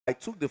I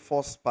took the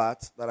first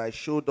part that I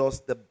showed us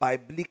the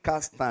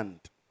biblical stand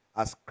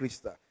as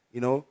Christian,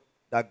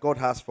 that God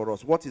has for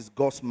us. What is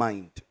God's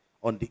mind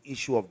on the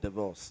issue of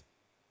divorce?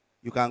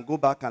 You can go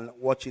back and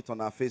watch it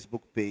on our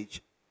Facebook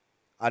page.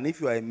 And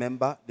if you are a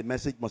member, the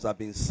message must have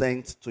been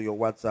sent to your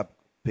WhatsApp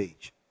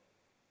page.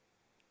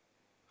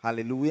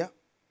 Hallelujah.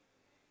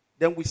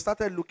 Then we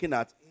started looking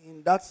at,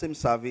 in that same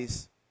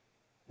service,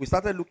 we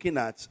started looking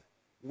at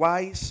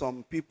why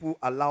some people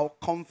allow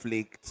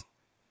conflict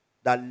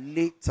that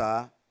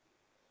later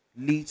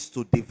leads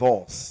to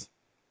divorce.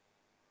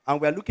 And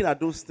we are looking at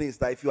those things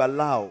that if you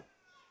allow,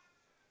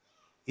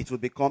 it will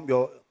become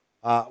your,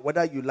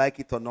 whether you like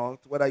it or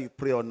not, whether you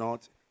pray or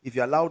not, if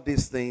you allow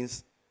these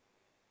things,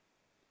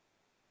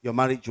 your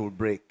marriage will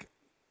break.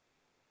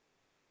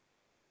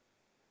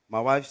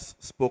 My wife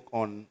spoke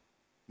on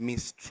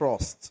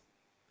mistrust.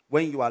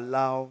 When you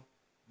allow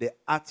the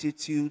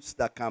attitudes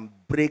that can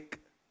break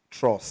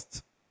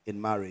trust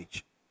in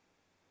marriage.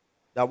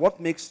 That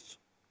what makes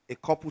a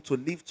couple to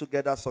live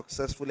together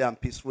successfully and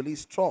peacefully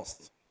is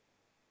trust.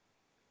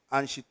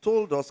 And she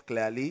told us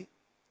clearly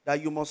that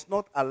you must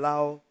not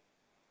allow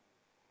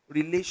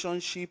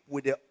relationship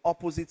with the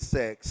opposite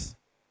sex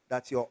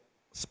that your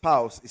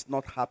spouse is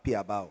not happy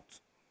about.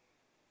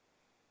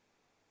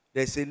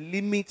 There's a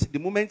limit. The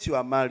moment you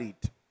are married,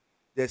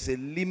 there's a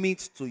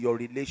limit to your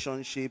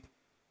relationship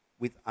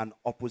with an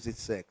opposite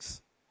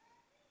sex.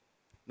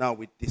 Now,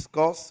 we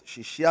discussed,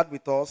 she shared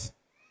with us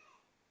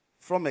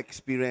from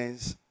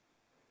experience,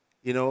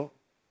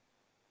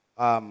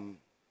 on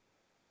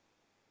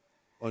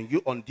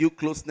due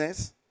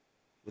closeness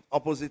with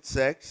opposite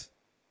sex.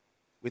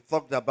 We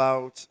talked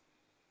about,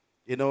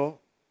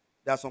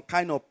 there's some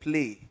kind of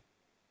play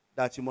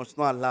that you must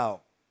not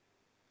allow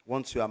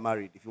once you are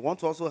married. If you want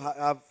to also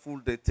have full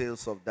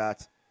details of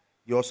that,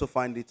 you also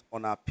find it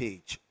on our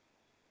page.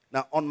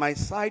 Now, on my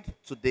side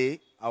today,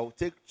 I'll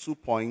take 2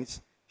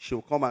 points.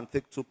 She'll come and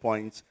take 2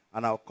 points,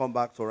 and I'll come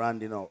back to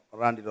round it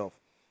off.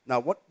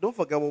 Now, don't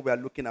forget what we are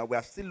looking at. We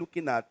are still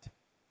looking at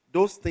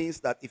those things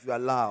that, if you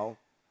allow,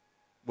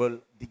 will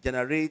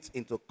degenerate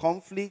into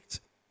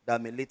conflict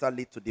that may later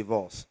lead to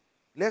divorce.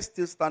 Let's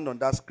still stand on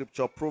that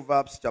scripture,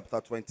 Proverbs chapter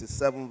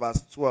 27,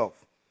 verse 12.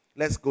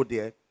 Let's go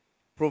there.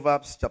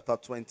 Proverbs chapter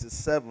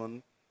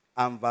 27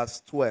 and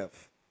verse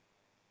 12.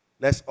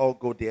 Let's all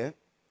go there.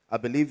 I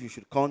believe you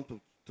should come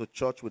to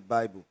church with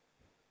Bible.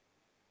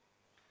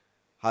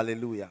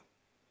 Hallelujah.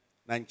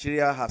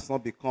 Nigeria has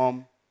not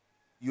become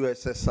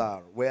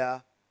USSR,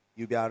 where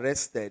you'll be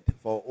arrested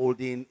for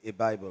holding a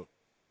Bible.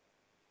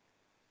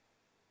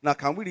 Now,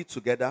 can we read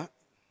together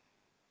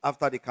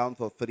after the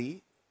count of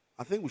 3?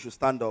 I think we should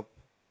stand up,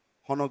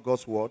 honor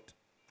God's word,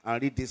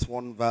 and read this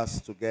one verse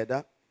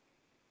together.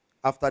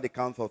 After the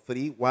count of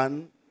 3,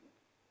 1,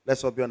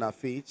 let's all be on our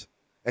feet.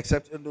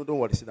 Except, no, don't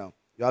worry, sit down.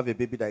 You have a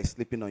baby that is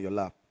sleeping on your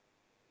lap.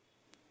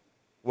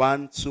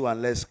 1, 2,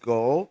 and let's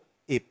go.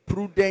 A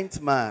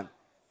prudent man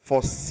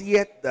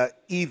foreseeth the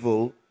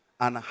evil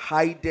and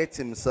hideth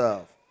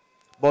himself,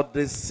 but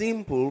the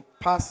simple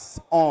pass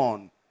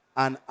on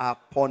and are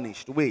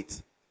punished.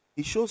 Wait,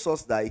 it shows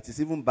us that it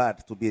is even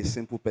bad to be a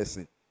simple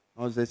person,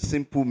 or a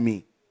simple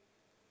me.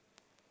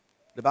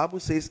 The Bible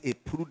says a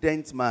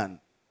prudent man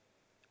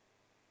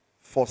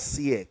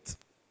foreseeth.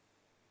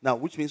 Now,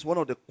 which means one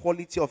of the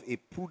quality of a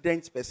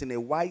prudent person, a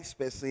wise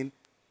person,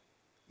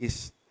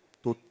 is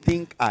to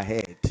think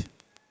ahead.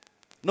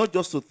 Not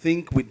just to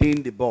think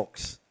within the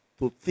box,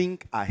 to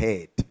think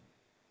ahead.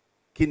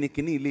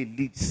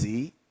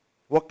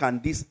 What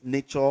can this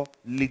nature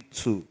lead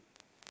to?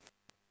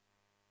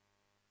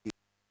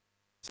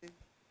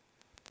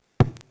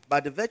 By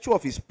the virtue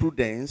of his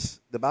prudence,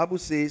 the Bible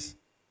says,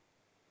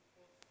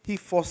 he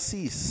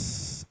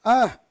foresees.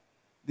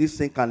 This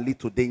thing can lead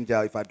to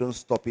danger if I don't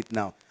stop it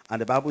now.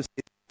 And the Bible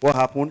says, what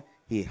happened?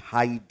 He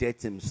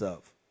hideth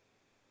himself.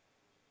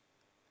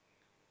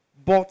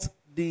 But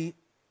the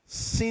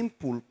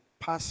simple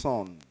pass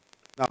on.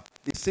 Now,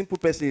 the simple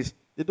person is,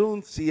 they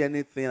don't see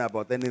anything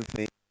about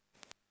anything.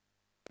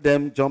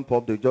 Them jump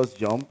up, they just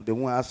jump. They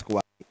won't ask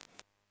why.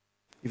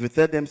 If you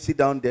tell them sit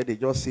down there, they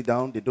just sit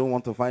down. They don't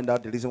want to find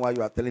out the reason why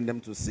you are telling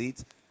them to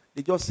sit.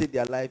 They just say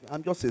their life.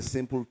 I'm just a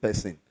simple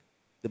person.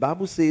 The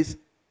Bible says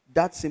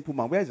that simple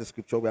man, where is the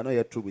scripture? We are not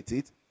yet through with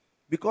it.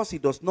 Because he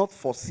does not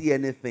foresee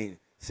anything.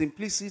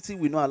 Simplicity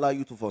will not allow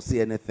you to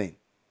foresee anything.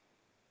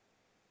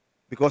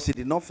 Because he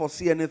did not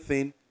foresee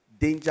anything,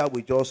 danger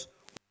will just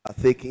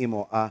take him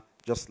or her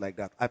just like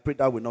that. I pray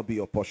that will not be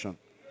your portion.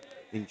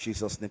 In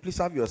Jesus' name. Please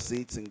have your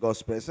seats in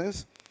God's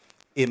presence.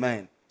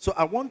 Amen. So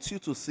I want you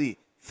to see,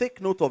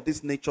 take note of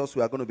these natures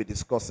we are going to be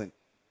discussing.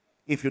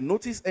 If you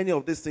notice any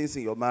of these things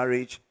in your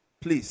marriage,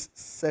 please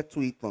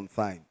settle it on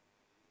time.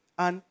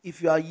 And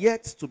if you are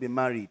yet to be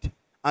married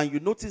and you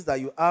notice that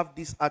you have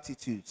these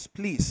attitudes,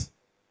 please,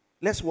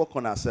 let's work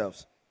on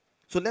ourselves.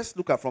 So let's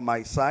look at from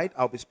my side.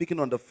 I'll be speaking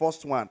on the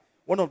first one.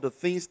 One of the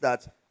things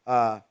that,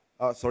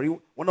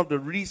 one of the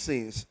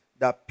reasons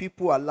that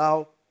people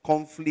allow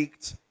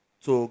conflict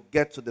to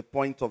get to the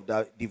point of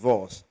the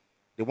divorce.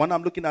 The one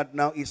I'm looking at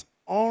now is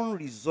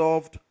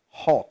unresolved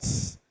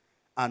hurts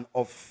and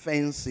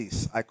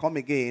offenses. I come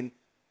again.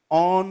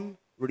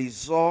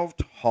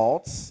 Unresolved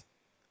hurts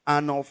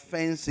and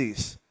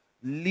offenses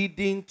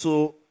leading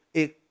to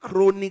a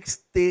chronic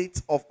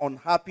state of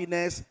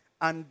unhappiness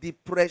and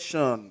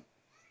depression.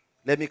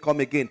 Let me come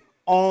again.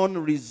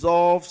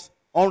 Unresolved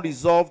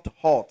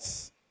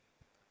hurts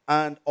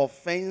and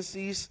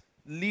offenses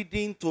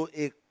leading to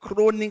a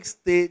chronic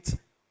state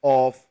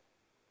of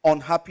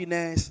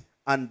unhappiness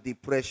and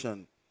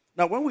depression.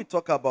 Now, when we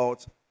talk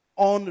about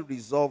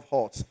unresolved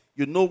hurts,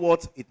 you know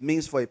what it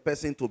means for a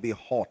person to be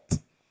hurt.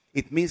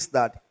 It means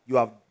that you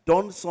have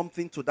done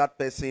something to that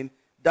person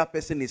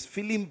is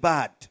feeling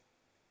bad.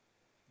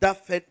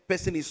 That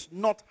person is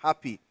not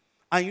happy.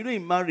 And you know,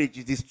 in marriage,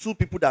 it is two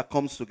people that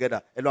comes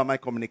together. Hello, am I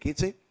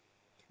communicating?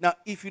 Now,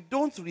 if you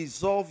don't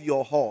resolve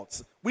your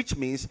hurts, which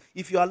means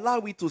if you allow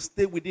it to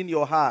stay within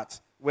your heart,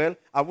 well,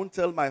 I won't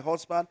tell my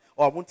husband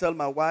or I won't tell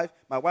my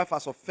wife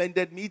has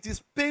offended me. It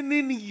is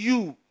paining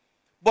you,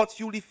 but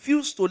you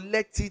refuse to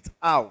let it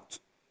out.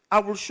 I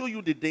will show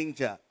you the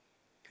danger.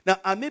 Now,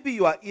 and maybe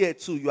you are here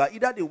too. You are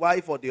either the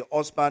wife or the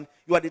husband.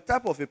 You are the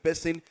type of a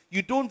person,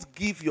 you don't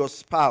give your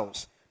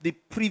spouse the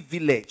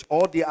privilege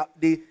or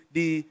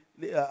the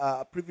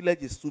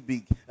privilege is too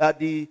big.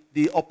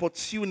 The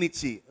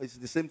opportunity, it's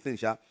the same thing,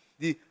 yeah?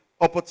 The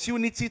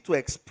opportunity to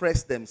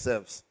express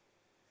themselves.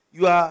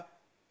 You are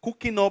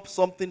cooking up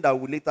something that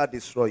will later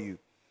destroy you.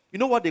 You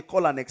know what they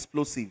call an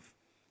explosive?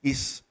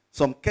 Is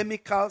some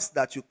chemicals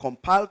that you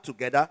compile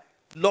together,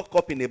 lock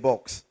up in a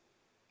box.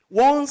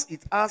 Once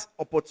it has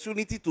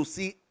opportunity to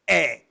see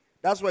air,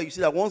 that's why you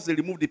see that once they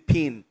remove the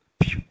pin,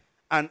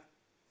 and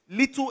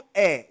little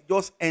air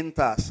just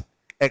enters,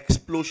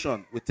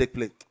 explosion will take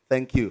place.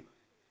 Thank you.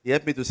 He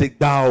helped me to say,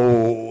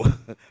 "Bow."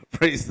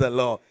 Praise the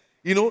Lord.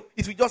 You know,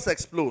 it will just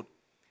explode.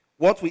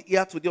 What we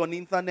hear today on the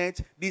internet,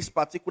 this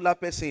particular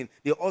person,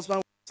 the husband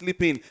was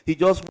sleeping, he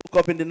just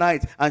woke up in the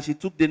night and she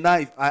took the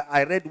knife.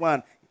 I read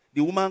one.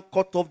 The woman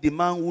cut off the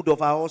manhood of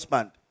her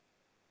husband.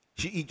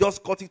 He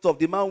just cut it off.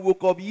 The man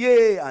woke up,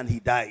 yay, and he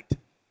died.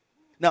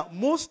 Now,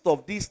 most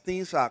of these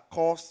things are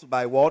caused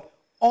by what?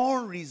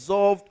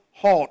 Unresolved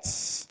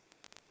hurts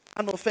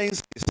and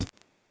offenses.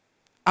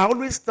 I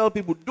always tell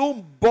people,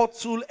 don't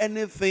bottle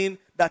anything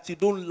that you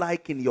don't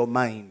like in your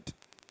mind.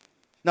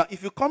 Now,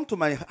 if you come to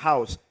my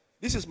house,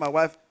 this is my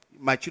wife,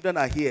 my children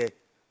are here.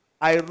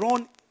 I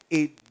run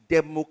a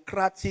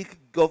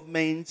democratic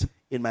government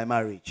in my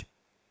marriage.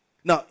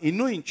 Now, you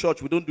know in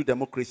church, we don't do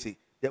democracy.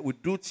 That we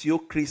do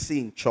theocracy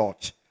in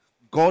church.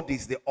 God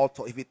is the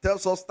author. If he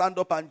tells us stand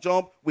up and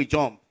jump, we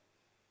jump.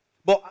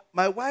 But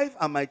my wife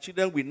and my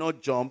children will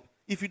not jump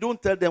if you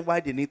don't tell them why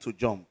they need to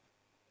jump.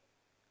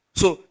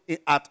 So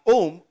at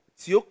home,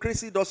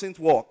 theocracy doesn't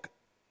work.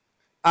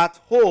 At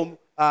home,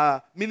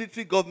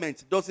 military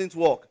government doesn't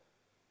work.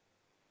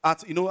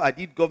 I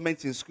did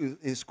government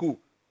in school.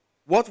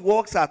 What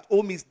works at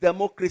home is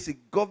democracy.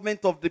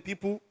 Government of the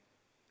people,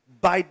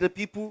 by the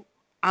people,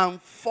 and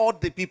for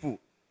the people.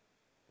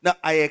 Now,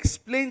 I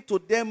explain to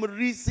them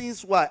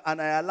reasons why,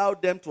 and I allow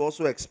them to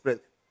also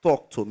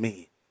talk to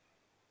me.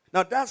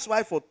 Now, that's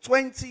why for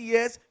 20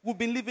 years, we've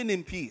been living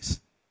in peace.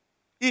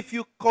 If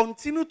you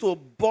continue to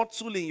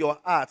bottle in your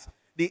heart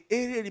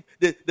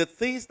the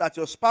things that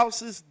your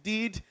spouses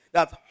did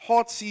that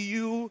hurts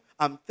you,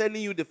 I'm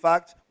telling you the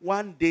fact,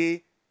 one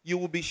day you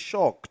will be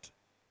shocked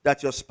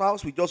that your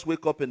spouse will just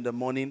wake up in the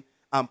morning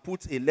and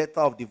put a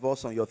letter of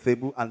divorce on your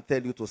table and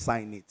tell you to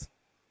sign it.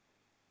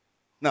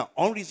 Now,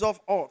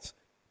 unresolved hurts.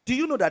 Do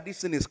you know that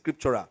this thing is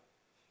scriptural?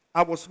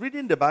 I was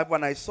reading the Bible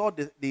and I saw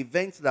the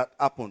events that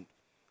happened.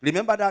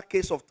 Remember that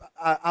case of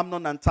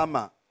Amnon and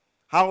Tamar?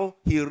 How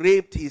he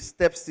raped his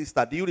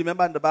stepsister. Do you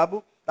remember in the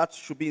Bible? That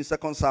should be in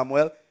 2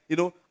 Samuel. You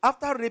know,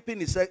 after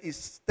raping his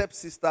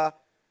stepsister,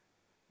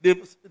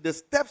 the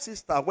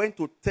stepsister went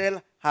to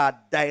tell her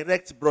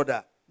direct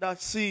brother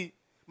that, see,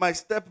 my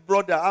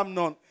stepbrother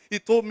Amnon, he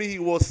told me he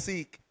was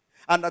sick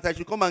and that I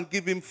should come and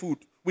give him food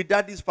with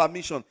daddy's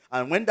permission.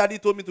 And when daddy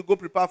told me to go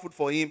prepare food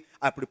for him,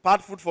 I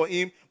prepared food for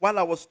him. While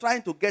I was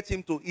trying to get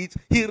him to eat,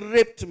 he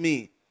raped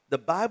me. The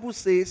Bible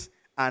says,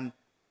 and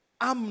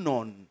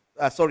Absalom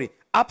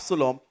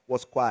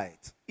was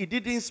quiet. He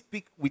didn't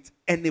speak with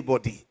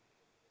anybody.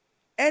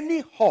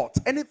 Any hurt,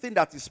 anything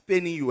that is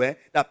paining you,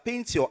 that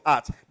pains your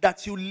heart,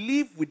 that you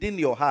leave within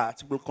your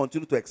heart will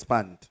continue to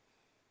expand.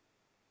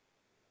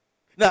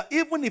 Now,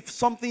 even if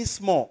something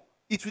small,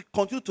 it will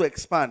continue to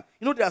expand.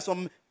 You know, there are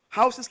some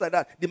houses like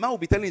that. The man will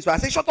be telling his wife, I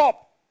say, shut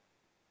up.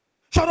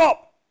 Shut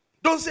up.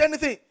 Don't say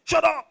anything.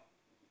 Shut up.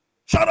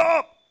 Shut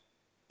up.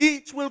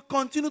 It will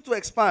continue to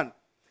expand.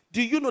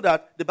 Do you know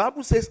that the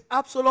Bible says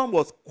Absalom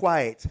was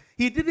quiet?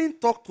 He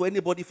didn't talk to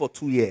anybody for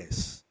 2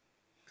 years.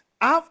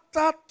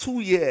 After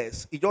 2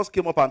 years, he just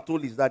came up and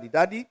told his daddy,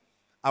 Daddy,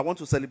 I want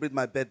to celebrate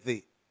my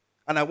birthday.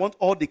 And I want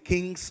all the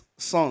king's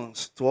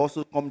sons to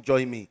also come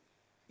join me.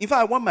 In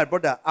fact, I want my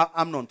brother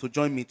Amnon to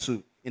join me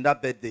too in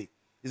that birthday.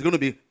 It's going to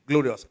be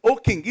glorious. Oh,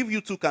 king, if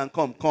you two can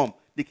come, come.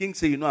 The king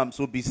said, you know, I'm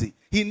so busy.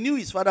 He knew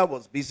his father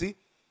was busy.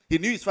 He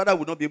knew his father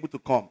would not be able to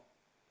come.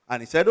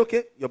 And he said,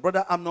 okay, your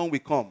brother Amnon will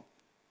come.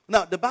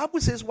 Now, the Bible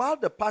says while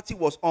the party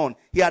was on,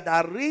 he had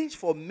arranged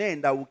for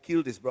men that would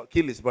kill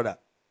his brother.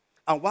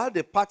 And while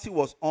the party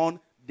was on,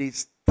 they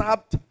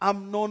stabbed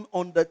Amnon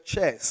on the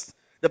chest.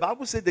 The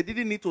Bible said they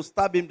didn't need to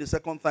stab him the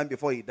second time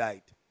before he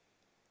died.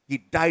 He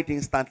died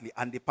instantly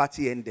and the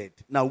party ended.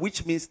 Now,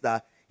 which means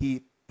that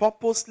he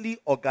purposely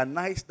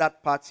organized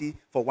that party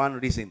for one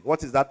reason.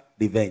 What is that?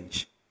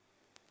 Revenge.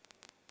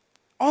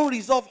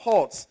 Unresolved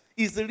hurts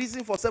is the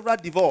reason for several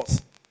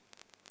divorces.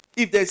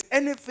 If there's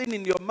anything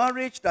in your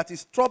marriage that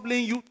is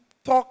troubling you,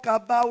 talk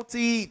about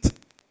it.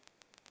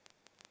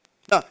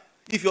 Now,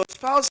 if your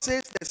spouse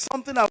says there's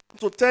something I want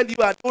to tell you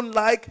I don't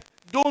like,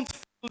 don't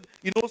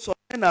feel, some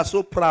men are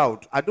so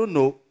proud. I don't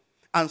know.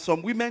 And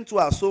some women too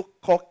are so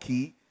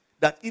cocky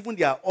that even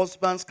their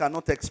husbands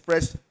cannot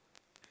express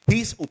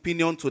his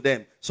opinion to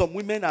them. Some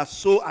women are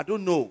so, I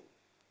don't know.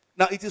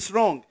 Now, it is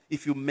wrong.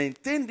 If you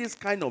maintain this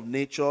kind of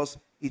natures,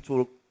 it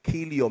will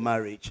kill your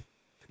marriage.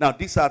 Now,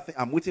 these are things.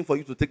 I'm waiting for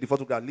you to take the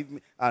photograph. Leave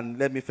me and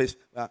let me face.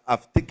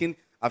 I've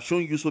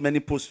shown you so many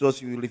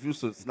postures you refuse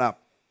to snap.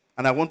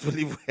 And I want to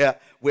live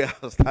where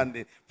I'm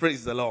standing.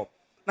 Praise the Lord.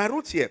 Now, I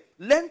wrote here,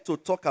 learn to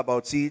talk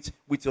about it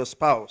with your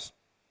spouse.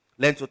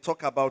 Learn to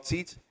talk about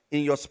it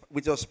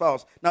with your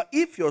spouse. Now,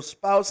 if your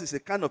spouse is a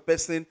kind of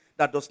person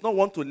that does not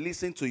want to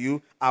listen to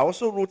you, I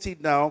also wrote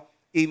it down,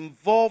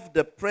 involve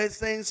the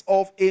presence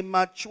of a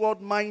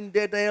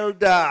matured-minded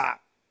elder.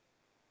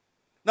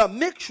 Now,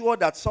 make sure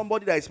that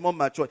somebody that is more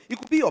mature, it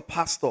could be your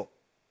pastor.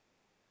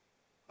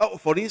 Oh,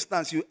 for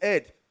instance, you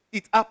heard,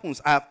 it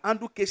happens. I have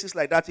handled cases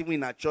like that even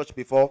in our church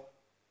before.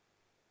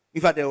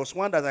 In fact, there was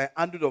one that I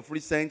handled of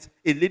recent.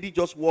 A lady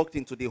just walked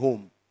into the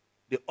home.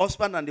 The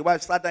husband and the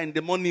wife sat there in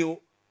the morning,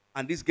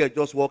 and this girl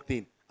just walked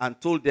in and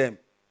told them,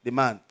 the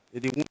woman,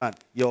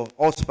 your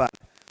husband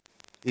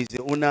is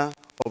the owner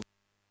of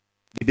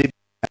the baby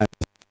in my hand.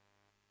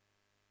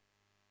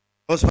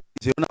 Husband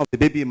is the owner of the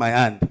baby in my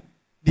hand.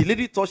 The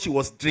lady thought she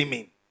was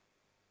dreaming.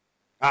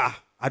 I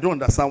don't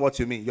understand what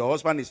you mean.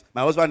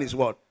 My husband is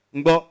what?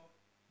 Ngbo,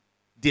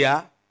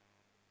 dear,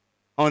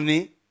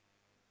 honey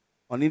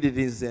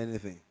didn't say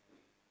anything.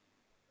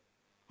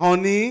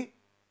 Honey,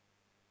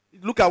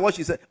 look at what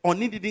she said.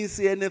 Honey didn't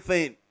say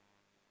anything.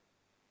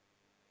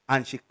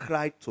 And she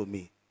cried to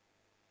me.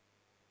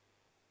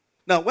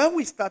 Now, when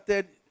we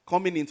started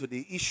coming into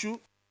the issue,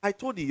 I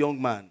told the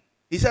young man,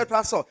 he said,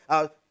 Pastor,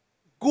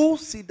 go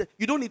sit.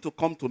 You don't need to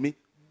come to me.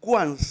 Go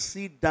and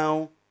sit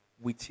down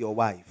with your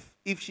wife.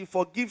 If she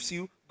forgives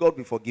you, God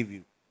will forgive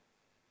you.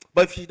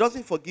 But if she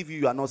doesn't forgive you,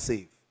 you are not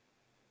saved.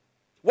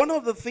 One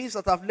of the things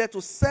that have led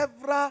to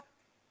several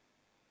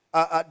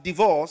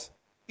divorce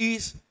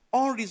is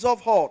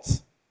unresolved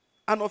hurts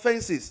and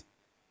offenses.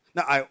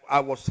 Now, I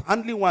was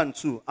handling one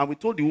too, and we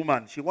told the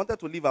woman she wanted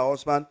to leave her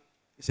husband.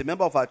 He's a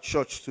member of our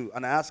church too.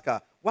 And I asked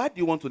her, why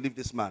do you want to leave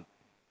this man?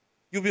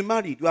 You've been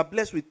married. You are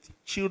blessed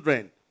with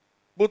children.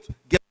 Both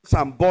girls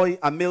and boy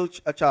and male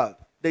child.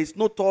 There is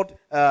no third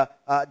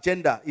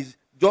gender. It's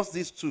just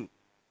these two.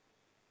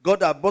 God,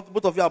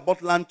 both of you have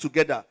bought land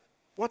together.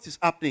 What is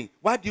happening?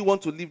 Why do you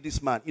want to leave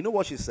this man? You know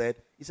what she said?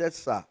 He said,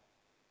 sir,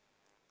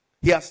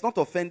 he has not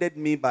offended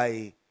me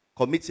by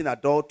committing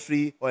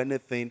adultery or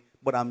anything,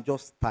 but I'm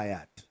just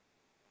tired.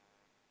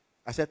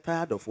 I said,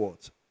 tired of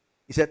what?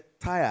 He said,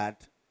 tired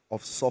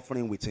of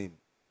suffering with him.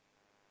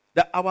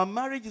 That our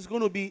marriage is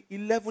going to be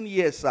 11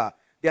 years, sir.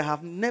 There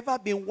have never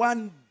been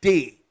one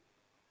day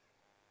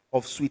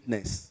of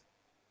sweetness.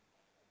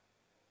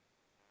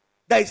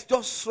 That is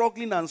just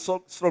struggling and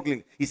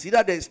struggling. It's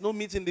either there is no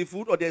meat in the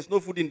food or there is no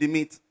food in the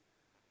meat.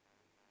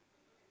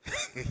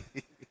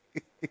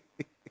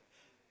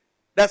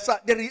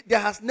 There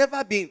has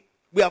never been.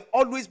 We have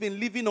always been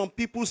living on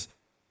people's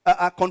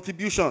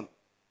contribution.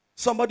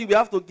 Somebody will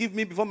have to give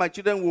me before my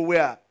children will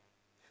wear.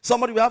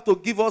 Somebody will have to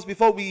give us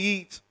before we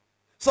eat.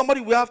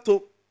 Somebody will have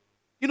to,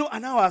 and I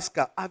now ask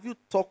her, have you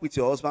talked with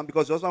your husband?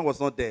 Because your husband was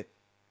not there.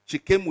 She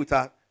came with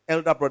her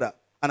elder brother.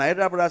 And our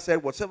elder brother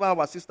said, whatever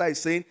our sister is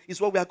saying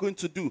is what we are going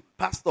to do.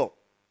 Pastor,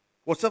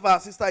 whatever our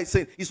sister is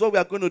saying is what we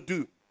are going to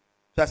do.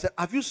 So I said,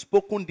 have you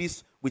spoken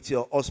this with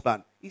your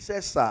husband? He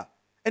says, sir,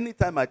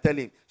 anytime I tell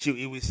him,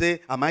 he will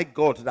say, am I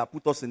God that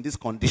put us in this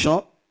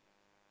condition?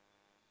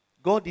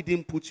 God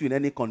didn't put you in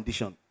any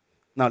condition.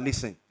 Now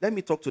listen, let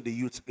me talk to the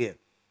youth here.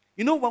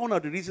 You know one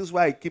of the reasons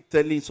why I keep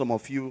telling some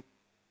of you,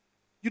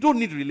 you don't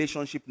need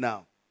relationship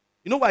now.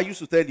 You know what I used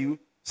to tell you?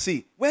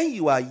 See, when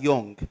you are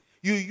young,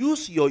 you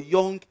use your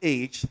young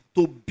age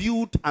to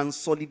build and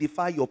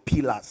solidify your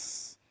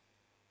pillars.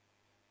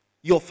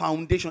 Your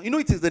foundation.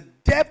 It is the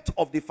depth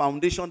of the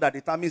foundation that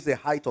determines the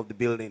height of the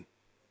building.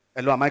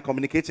 Hello, am I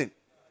communicating?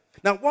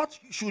 Now, what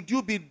should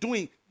you be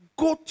doing?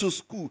 Go to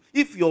school.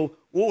 If your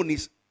own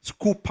is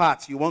school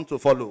path you want to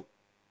follow.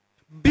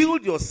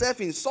 Build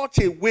yourself in such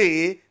a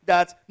way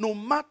that no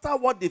matter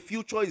what the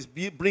future is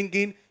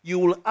bringing, you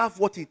will have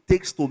what it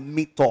takes to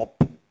meet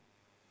up.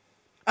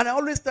 And I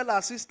always tell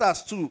our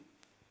sisters too,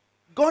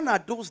 gone are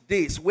those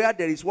days where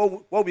there is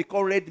what we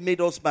call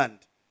ready-made husband.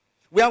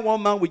 Where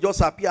one man will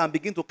just appear and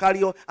begin to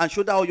carry on and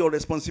shoulder all your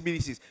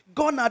responsibilities.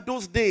 Gone are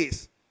those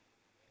days.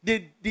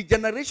 The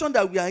generation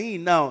that we are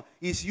in now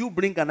is you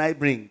bring and I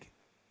bring.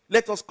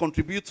 Let us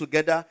contribute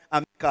together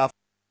and make our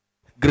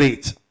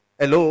great.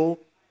 Hello?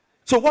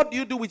 So what do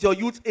you do with your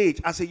youth age?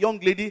 As a young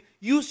lady,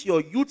 use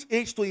your youth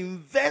age to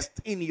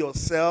invest in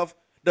yourself,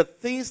 the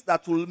things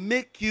that will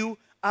make you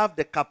have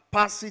the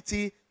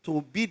capacity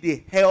to be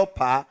the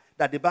helper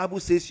that the Bible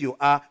says you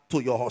are to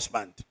your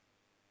husband.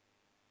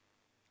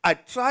 I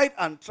tried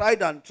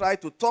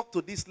to talk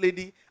to this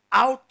lady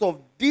out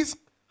of this,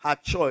 her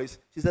choice.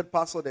 She said,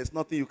 Pastor, there's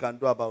nothing you can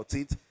do about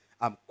it.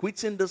 I'm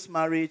quitting this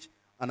marriage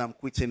and I'm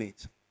quitting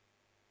it.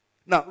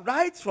 Now,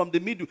 right from the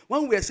middle,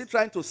 when we were still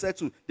trying to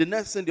settle, the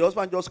next thing, the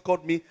husband just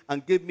called me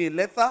and gave me a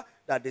letter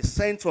that they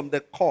sent from the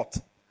court.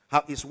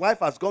 How his wife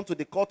has gone to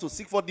the court to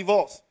seek for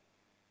divorce.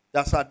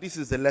 That's how, this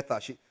is the letter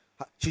she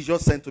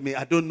just sent to me.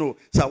 I don't know.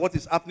 So what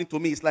is happening to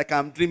me? It's like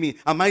I'm dreaming.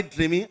 Am I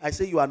dreaming? I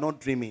say you are not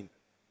dreaming.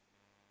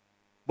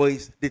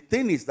 But the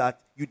thing is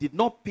that you did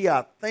not pay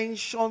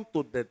attention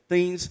to the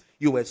things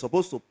you were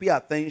supposed to pay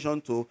attention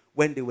to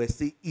when they were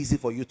still easy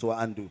for you to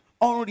handle.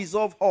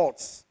 Unresolved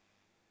hurts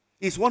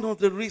is one of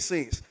the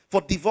reasons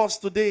for divorce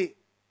today.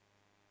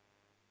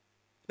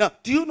 Now,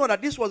 do you know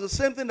that this was the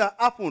same thing that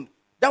happened?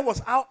 That was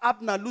how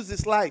Abner lose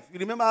his life. You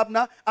remember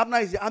Abner? Abner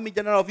is the army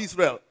general of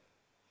Israel.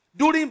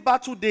 During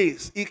battle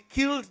days, he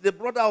killed the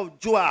brother of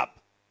Joab.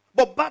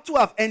 But battle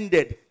have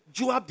ended.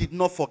 Joab did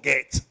not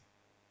forget.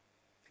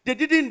 They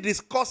didn't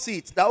discuss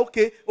it. That,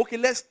 okay,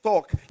 let's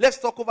talk. Let's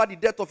talk over the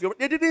death of your...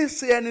 They didn't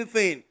say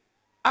anything.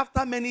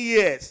 After many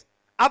years,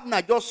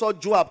 Abner just saw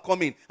Joab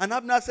coming. And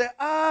Abner said,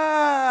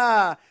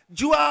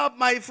 Joab,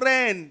 my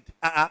friend.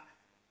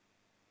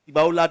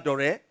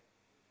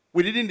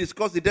 We didn't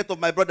discuss the death of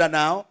my brother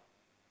now.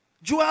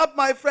 Joab,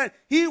 my friend.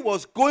 He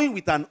was going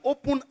with an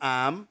open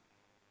arm.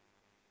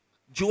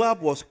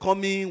 Joab was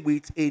coming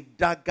with a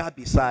dagger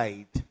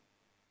beside.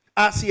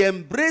 As he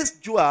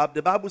embraced Joab,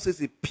 the Bible says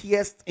he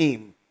pierced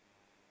him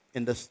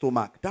in the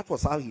stomach. That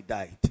was how he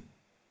died.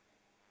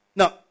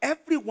 Now,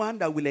 everyone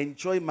that will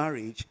enjoy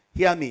marriage,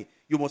 hear me,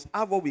 you must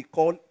have what we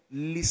call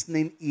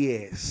listening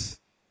ears.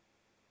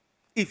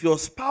 If your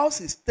spouse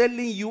is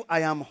telling you,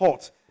 I am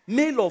hot,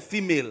 male or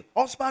female,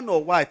 husband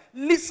or wife,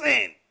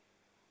 listen.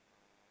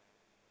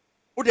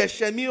 O de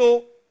shemi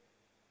o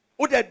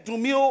de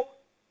dumi o,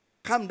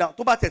 calm down.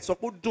 Tó bá tẹ̀ sọ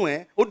pé ó dùn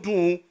ẹ́, ó dùn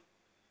ún,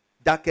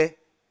 dákẹ́,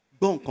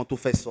 gbọ́ nǹkan tó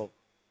fẹ́ sọ.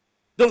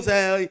 Don't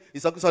say,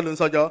 ìsọkúsọ ló ń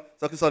sọjọ́,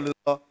 ìsọkúsọ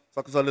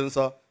ló ń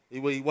sọ,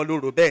 ìwọ ló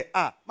rò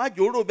bẹ́ẹ̀. Má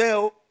jò rò bẹ́ẹ̀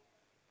o.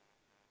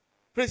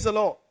 Praise the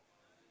Lord.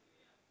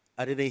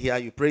 I didn't hear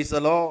you. Praise the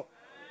Lord.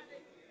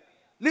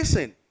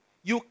 Listen,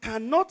 you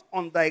cannot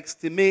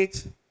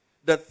underestimate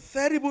the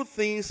terrible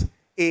things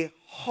a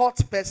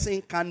hot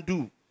person can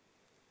do.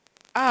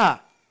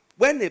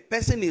 When a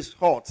person is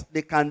hot,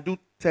 they can do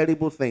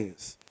terrible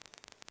things.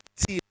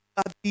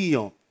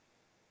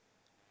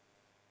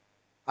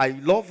 I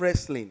love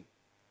wrestling.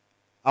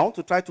 I want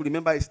to try to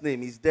remember his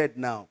name. He's dead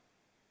now.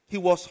 He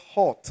was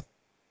hot.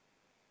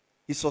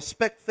 He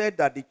suspected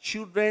that the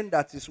children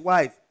that his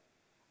wife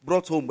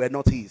brought home were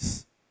not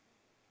his.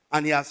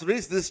 And he has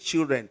raised these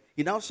children.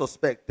 He now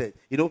suspected,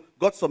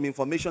 got some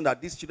information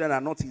that these children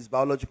are not his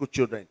biological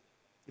children.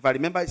 If I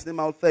remember his name,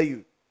 I'll tell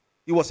you.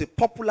 He was a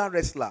popular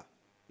wrestler.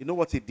 You know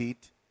what he did?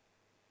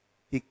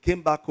 He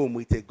came back home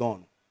with a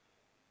gun.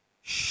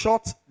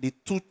 Shot the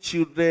two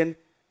children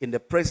in the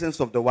presence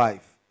of the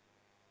wife.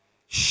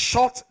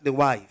 Shot the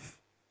wife.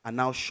 And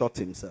now shot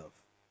himself.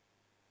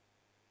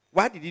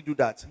 Why did he do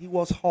that? He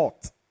was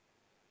hot.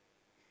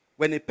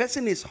 When a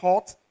person is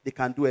hot, they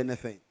can do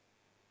anything.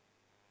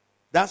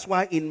 That's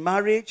why in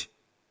marriage,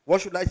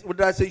 what did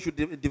I say you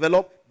should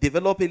develop?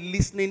 Develop a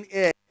listening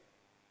ear.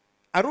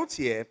 I wrote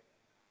here,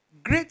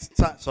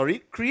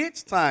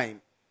 create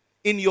time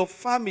in your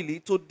family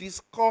to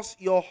discuss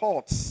your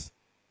hearts.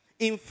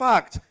 In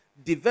fact,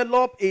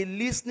 develop a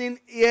listening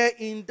ear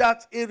in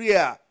that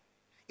area.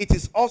 It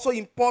is also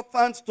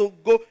important to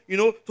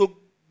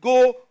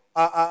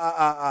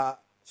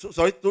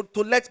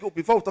let go.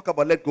 Before we talk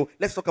about let go,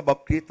 let's talk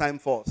about create time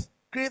first.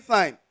 Create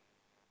time.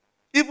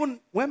 Even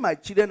when my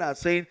children are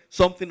saying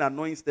something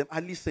annoys them, I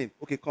listen.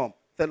 Okay, come.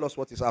 Tell us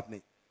what is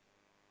happening.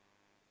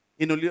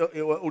 In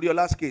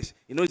Uriola's case,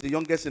 he's the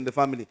youngest in the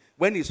family.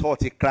 When he's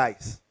hot, he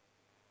cries.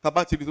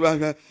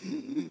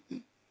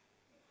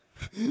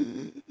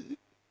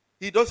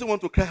 He doesn't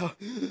want to cry.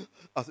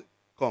 I say,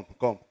 come.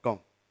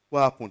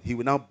 What happened? He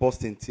will now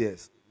burst in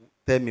tears.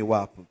 Tell me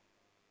what happened.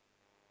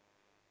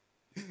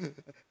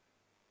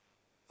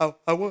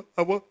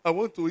 I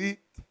want to eat.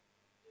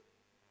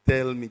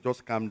 Tell me,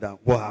 just calm down.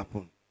 What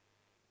happened?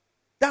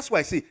 That's why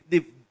I say the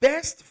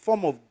best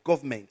form of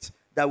government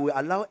that will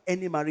allow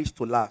any marriage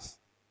to last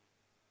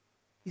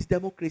is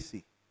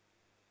democracy.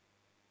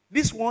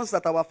 These ones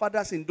that our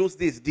fathers in those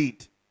days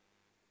did.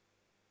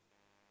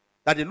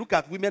 That they look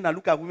at women and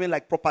look at women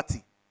like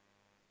property.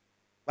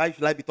 Why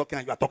should I be talking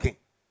and you are talking?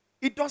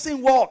 It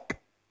doesn't work.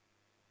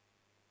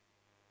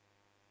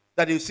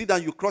 That you sit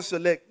down, you cross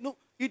your leg. No,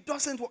 it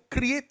doesn't work.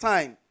 Create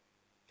time.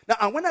 Now,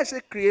 and when I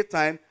say create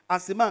time,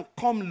 as the man,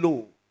 come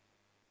low.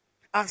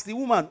 As the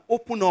woman,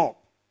 open up.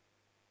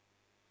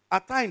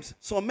 At times,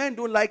 some men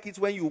don't like it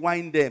when you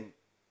whine them.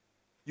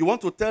 You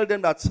want to tell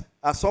them that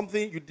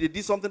something, you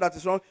did something that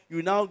is wrong.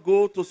 You now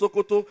go to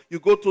Sokoto, you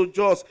go to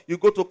Jos, you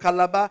go to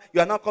Calabar.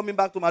 You are now coming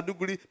back to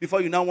Maduguri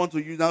before you now want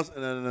to use now.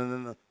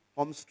 No.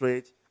 Come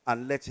straight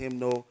and let him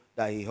know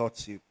that he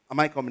hurts you. Am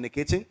I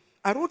communicating?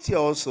 I wrote here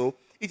also,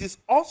 it is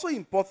also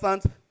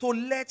important to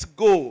let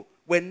go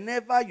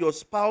whenever your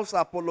spouse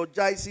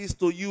apologizes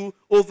to you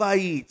over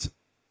it.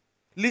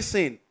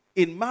 Listen,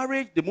 in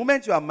marriage, the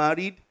moment you are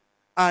married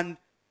and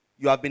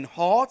you have been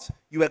hurt,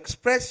 you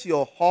express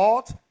your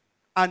hurt,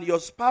 and your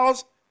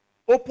spouse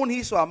open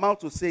his or her mouth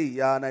to say,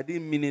 yeah, and I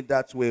didn't mean it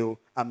that way.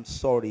 I'm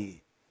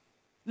sorry.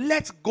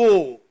 Let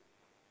go.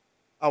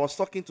 I was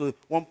talking to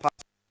one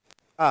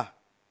pastor.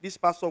 This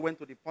pastor went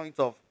to the point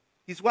of,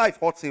 his wife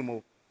hurt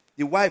him.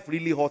 The wife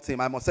really hurt him.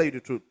 I must tell you the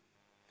truth.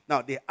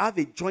 Now, they have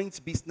a joint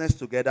business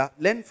together.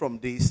 Learn from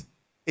this.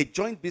 A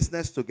joint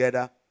business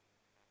together.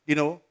 You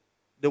know,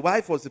 the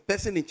wife was the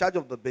person in charge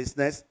of the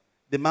business.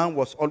 The man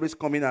was always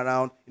coming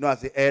around, you know,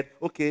 as the head.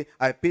 Okay,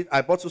 I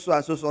bought so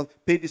and so,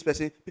 paid this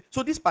person.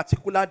 So this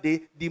particular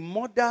day, the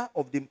mother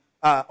of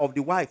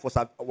the wife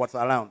was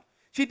around.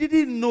 She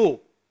didn't know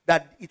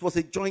that it was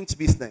a joint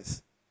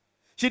business.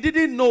 She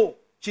didn't know.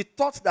 She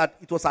thought that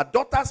it was her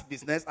daughter's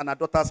business and her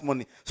daughter's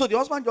money. So the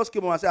husband just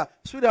came over and said,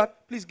 sweetheart,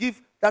 please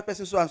give that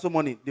person so and so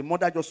money. The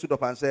mother just stood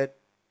up and said,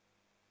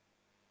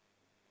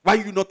 why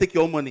you not take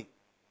your own money?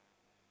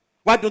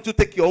 Why don't you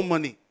take your own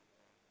money?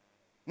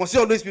 Must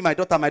you always be my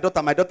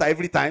daughter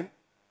every time?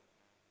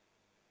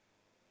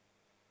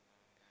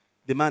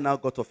 The man now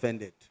got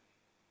offended.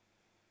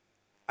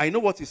 I know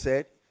what he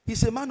said.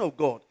 He's a man of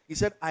God. He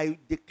said, I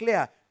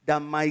declare that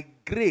my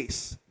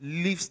grace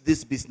leaves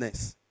this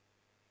business.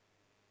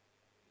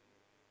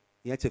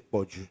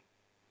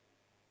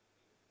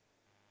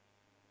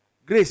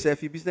 Grace,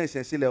 if your business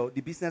is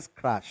the business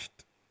crashed.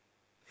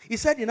 He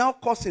said he now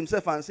cursed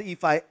himself and said,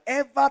 if I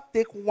ever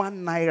take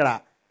 1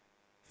 naira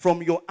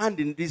from your hand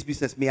in this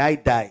business, may I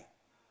die.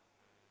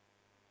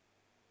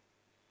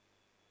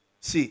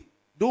 See,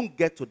 don't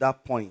get to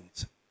that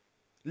point.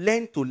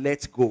 Learn to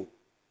let go.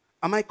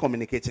 Am I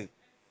communicating?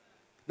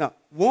 Now,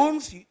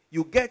 once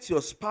you get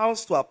your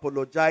spouse to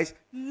apologize,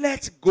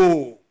 let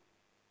go.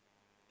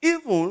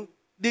 Even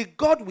the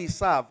God we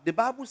serve, the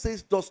Bible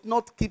says, does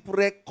not keep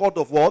record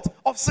of what?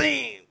 Of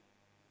sin.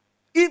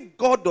 If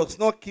God does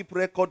not keep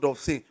record of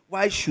sin,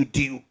 why should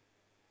you?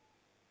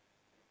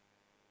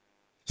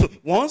 So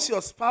once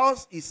your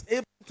spouse is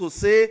able to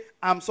say,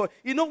 I'm sorry,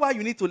 you know why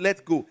you need to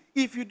let go?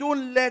 If you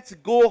don't let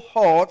go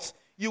hurt,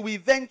 you will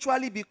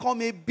eventually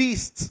become a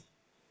beast.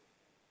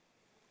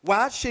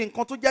 Wàá ṣe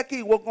nǹkan tó jẹ́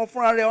kí ìwọ gan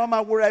fúnra rẹ̀ wọ́n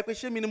máa wúra ẹ pé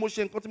ṣé mi ni mo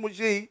ṣe nǹkan tí mo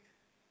ṣe yìí?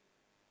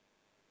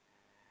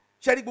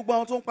 Ṣé rí gbogbo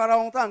àwọn tó ń para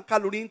wọn tá à ń ká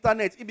lórí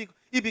internet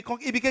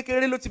ibi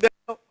kékeré ló ti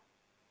bẹ̀rẹ̀?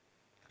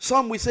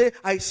 Some will say,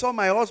 I saw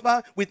my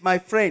husband with my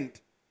friend.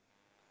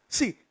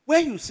 See,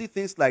 when you see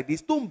things like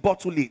this, don't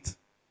bottle it.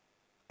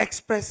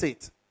 Express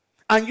it.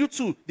 And you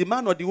too, the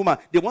man or the woman,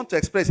 they want to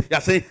express. They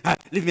are saying,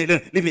 leave me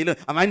alone, leave me alone.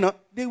 Am I not?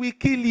 They will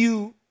kill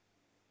you.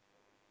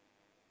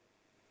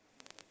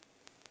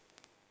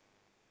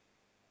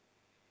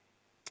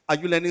 Are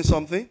you learning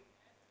something?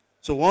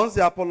 So once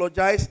they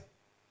apologize,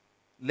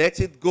 let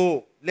it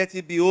go. Let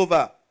it be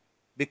over.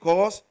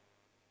 Because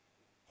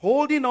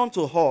holding on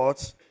to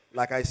hurts,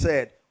 like I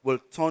said, will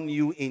turn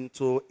you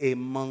into a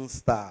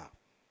monster.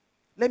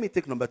 Let me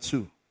take number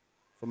 2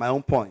 from my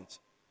own point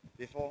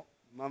before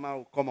Mama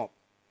will come up.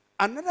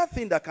 Another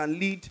thing that can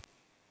lead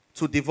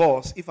to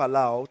divorce, if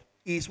allowed,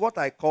 is what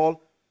I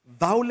call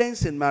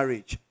violence in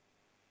marriage.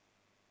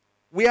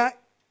 Where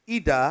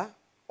either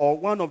or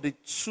one of the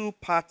two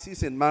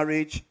parties in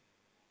marriage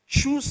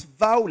choose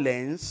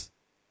violence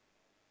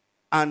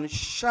and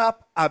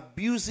sharp,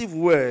 abusive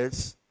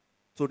words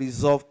to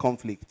resolve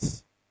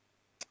conflicts.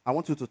 I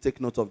want you to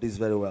take note of this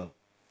very well.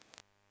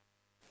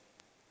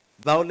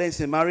 Violence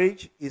in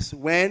marriage is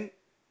either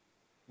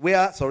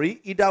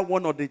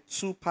one of the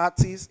two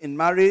parties in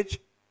marriage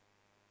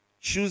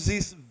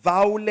chooses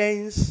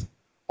violence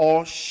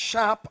or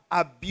sharp,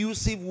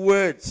 abusive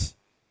words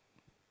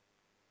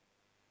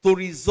to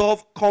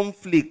resolve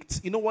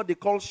conflict. You know what they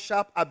call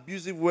sharp,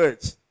 abusive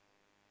words?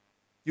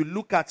 You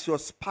look at your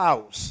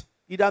spouse,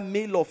 either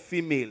male or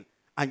female,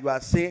 and you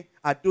are saying,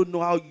 I don't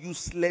know how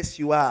useless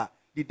you are.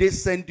 Did they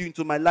send you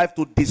into my life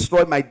to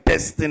destroy my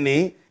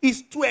destiny?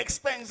 It's too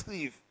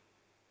expensive.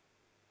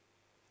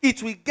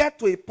 It will get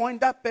to a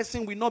point that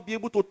person will not be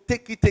able to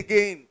take it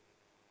again.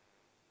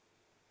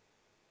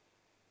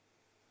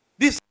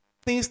 These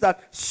things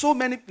that so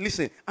many,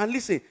 listen,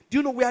 do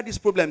you know where this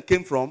problem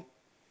came from?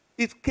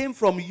 It came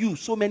from you,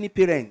 so many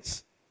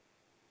parents.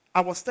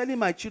 I was telling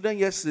my children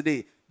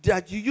yesterday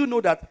that you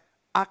know that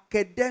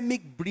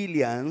academic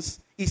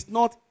brilliance is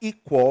not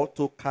equal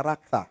to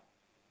character.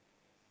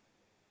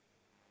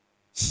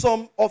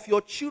 Some of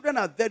your children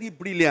are very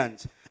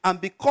brilliant,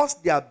 and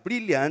because they are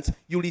brilliant,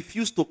 you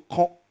refuse to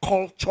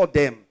culture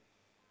them.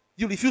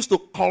 You refuse to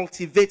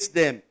cultivate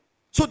them.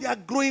 So they are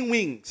growing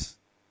wings.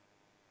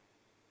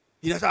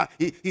 You know,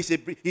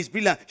 he's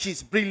brilliant.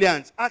 She's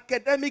brilliant.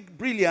 Academic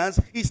brilliance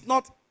is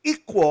not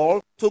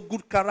equal to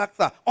good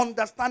character.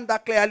 Understand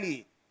that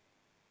clearly.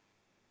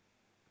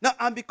 Now,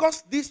 and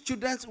because these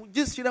children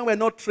were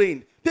not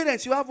trained,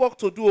 parents, you have work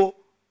to do.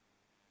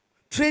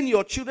 Train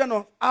your children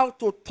on how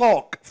to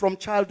talk from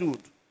childhood.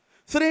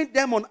 Train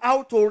them on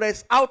how to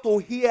rest, how to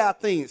hear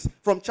things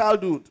from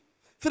childhood.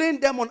 Train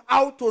them on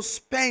how to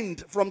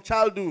spend from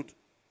childhood.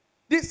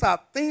 These are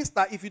things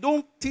that if you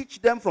don't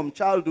teach them from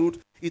childhood,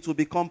 it will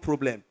become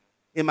problem.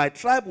 In my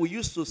tribe, we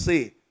used to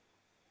say,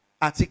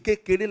 àti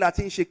kékeré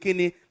láti ń ṣe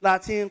kíni,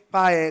 láti ń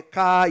pa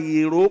ẹ̀ka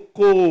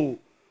ìrókò.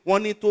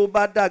 Wọ́n ní tó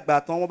bá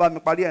dàgbà tán, wọ́n bá mi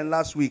parí ẹ̀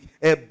last week,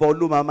 ẹbọ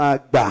ló máa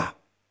gbà.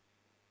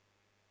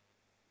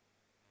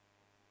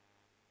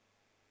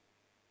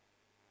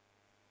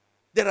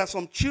 There are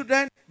some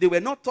children, they were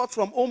not taught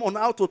from home on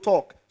how to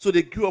talk, so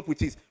they grew up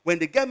with it. When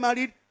they get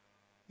married,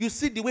 you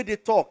see the way they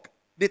talk.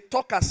 They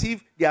talk as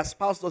if their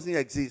spouse doesn't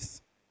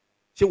exist.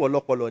 Ṣé wọ́n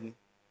lọ́pọlọ ni?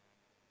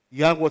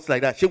 You have words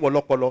like that. Ṣé wọ́n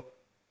lọ́pọlọ?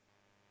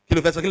 Kí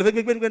ló fẹ́ sọ? Kí ló fẹ́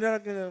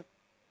gbé?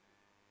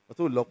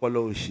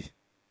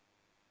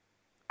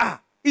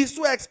 It's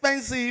too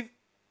expensive.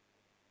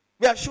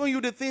 We are showing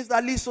you the things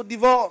that lead to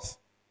divorce.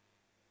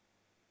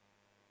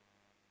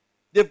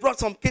 They brought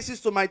some cases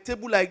to my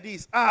table like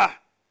this.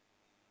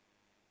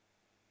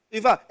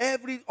 In fact,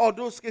 all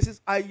those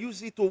cases, I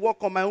use it to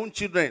work on my own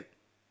children.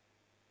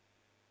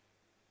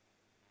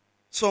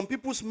 Some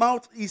people's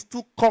mouth is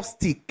too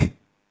caustic.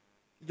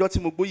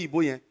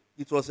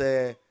 It was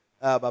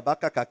Baba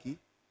Kakaki.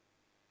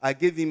 I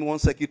gave him one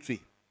secretary,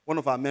 one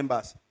of our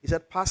members. He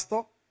said,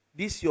 Pastor,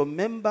 this your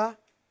member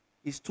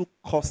is too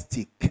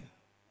caustic.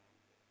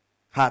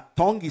 Her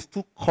tongue is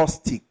too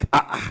caustic.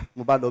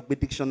 Mobile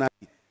dictionary.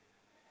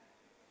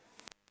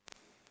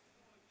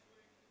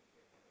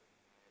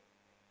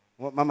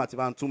 Mama ti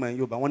ba n túmọ̀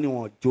Yorùbá wọ́n ní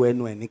wọ́n jó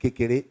ẹnu ẹ̀ ní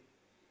kékeré.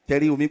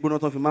 Tẹ́rí omi gbóná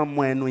tó fi máa ń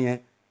mọ ẹnu yẹn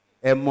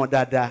ẹ mọ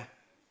dáadáa.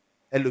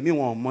 Ẹlòmíì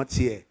wọn ò mọ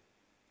tiẹ̀.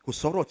 Kò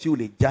sọ̀rọ̀ tí ò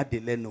lè jáde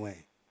lẹ́nu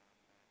ẹ̀.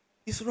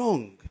 It's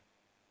wrong.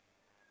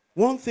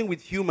 One thing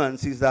with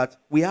humans is that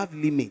we have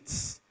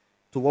limits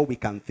to what we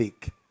can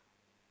take.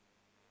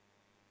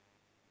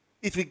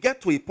 If we get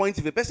to a point,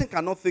 if a person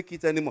cannot take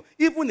it anymore,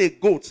 even a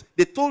goat,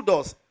 they told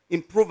us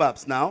in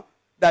Proverbs now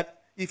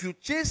that if you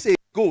chase a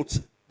goat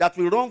that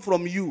will run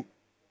from you,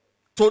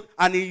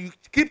 and you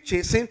keep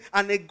chasing,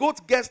 and a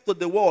goat gets to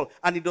the wall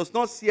and it does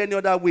not see any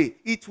other way,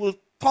 it will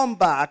turn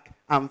back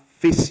and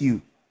face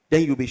you.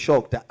 Then you'll be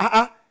shocked.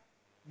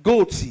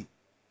 Goat,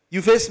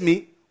 you face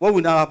me, what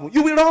will now happen?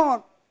 You will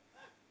run.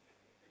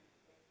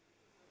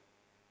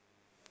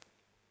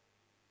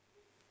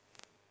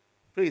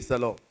 Praise the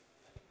Lord.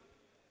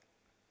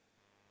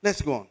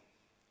 Let's go on.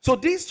 So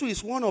this too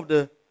is one of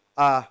the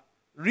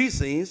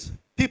reasons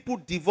people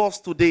divorce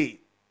today.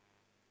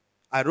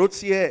 I wrote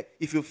here,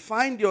 if you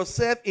find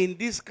yourself in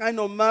this kind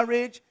of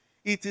marriage,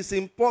 it is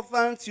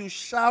important you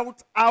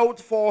shout out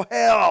for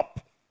help.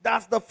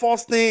 That's the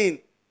first thing.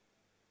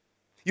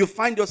 You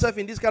find yourself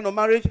in this kind of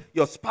marriage,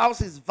 your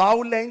spouse is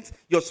violent,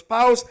 your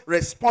spouse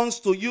responds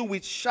to you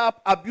with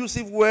sharp,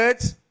 abusive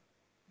words.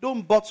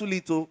 Don't bottle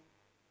it.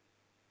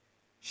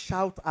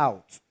 Shout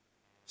out.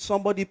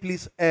 Somebody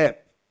please help.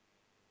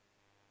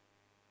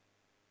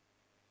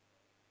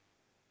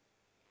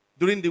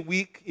 During the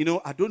week,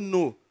 I don't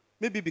know.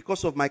 Maybe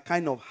because of my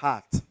kind of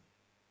heart.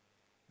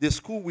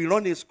 We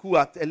run a school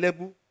at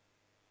Elebu.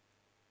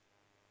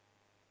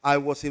 I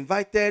was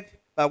invited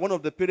by one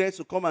of the parents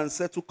to come and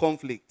settle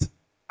conflict.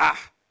 I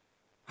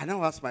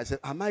now ask myself,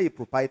 am I a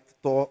proprietor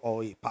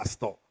or a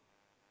pastor?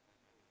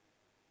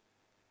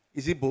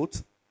 Is it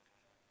both?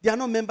 They are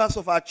not members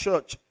of our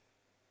church.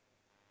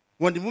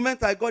 When the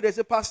moment I got there, I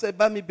said, Pastor,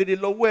 Bami bere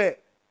lowe.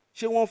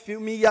 She won't feel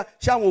me ya.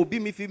 She won't be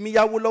me feel me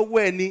ya wo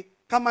lowe ni.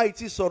 Kama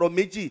iti sọ̀rọ̀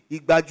méjì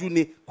ìgbájú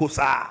ni kò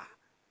sáà.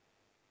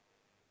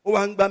 Ó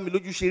wá ń gbá mi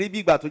lójú ṣeré bí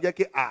ìgbà tó jẹ́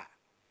kí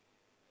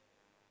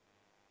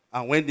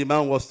And when the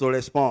man was to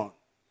respond,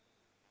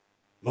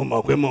 mo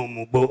mọ̀ pé mo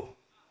mú gbó.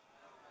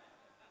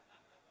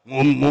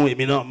 Mo mú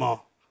èmi náà mọ̀.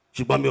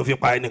 Ṣùgbọ́n mi ò fi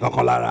pa ẹni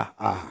kankan lára.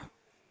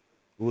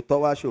 Òótọ́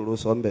wá ṣòro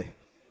sọ́nbẹ̀.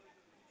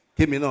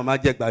 Kí mi náà má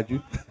jẹ́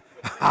gbájú.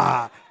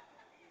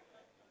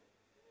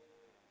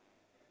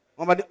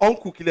 Wọ́n bá ní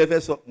uncle kí lẹ fẹ́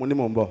sọ, mo ní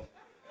mò ń bọ̀.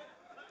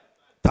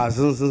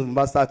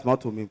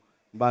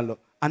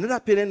 Another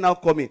parent now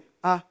coming.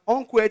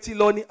 Uncle eti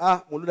lo ni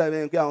mo lo da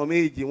be pe àwọn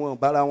méjì wọn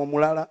bára wọn mu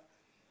rárá.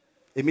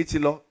 Èmi ti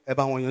lọ ẹ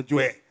bá wọn yanjú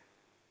ẹ.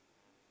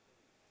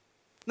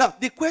 Now,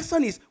 the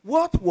question is,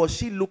 what was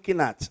she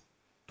looking at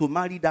to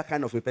marry that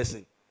kind of a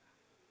person?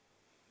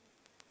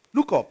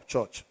 Look up,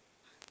 church.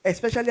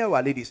 Especially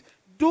our ladies.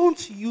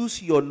 Don't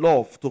use your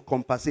love to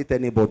compensate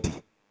anybody.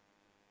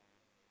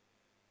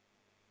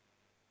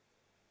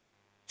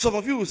 Some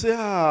of you will say,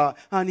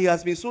 and he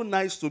has been so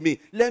nice to me.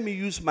 Let me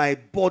use my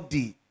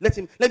body. Let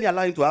me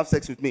allow him to have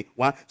sex with me.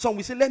 One. Some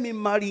will say, let me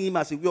marry him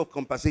as a way of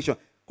compensation.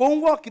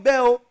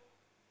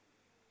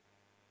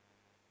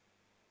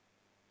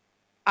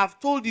 I've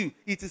told you,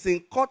 it is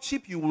in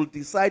courtship you will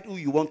decide who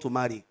you want to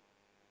marry.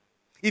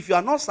 If you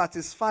are not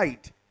satisfied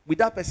with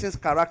that person's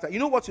character. You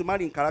know what you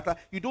marry in character?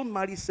 You don't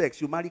marry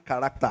sex, you marry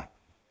character.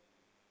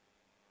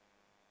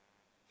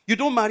 You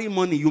don't marry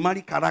money, you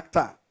marry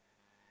character.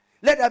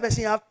 Let that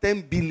person have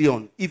 10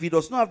 billion. If he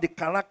does not have the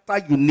character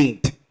you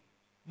need,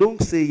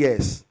 don't say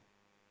yes.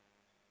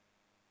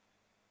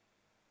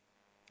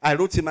 I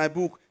wrote in my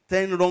book,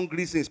 10 wrong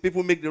reasons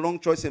people make the wrong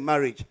choice in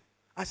marriage.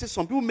 I said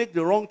some people make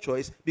the wrong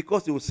choice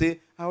because they will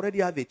say, I already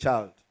have a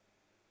child.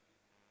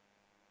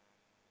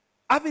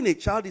 Having a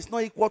child is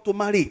not equal to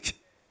marriage.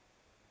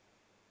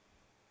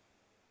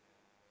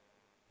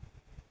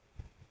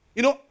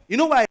 You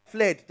know why I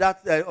fled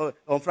that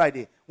on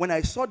Friday? When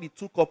I saw the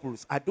two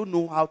couples, I don't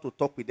know how to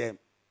talk with them.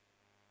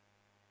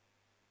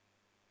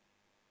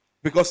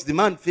 Because the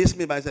man faced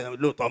me by saying,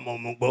 look, I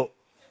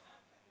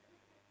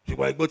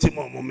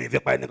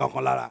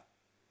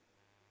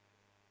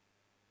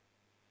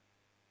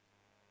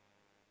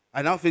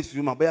now face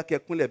you, my boy,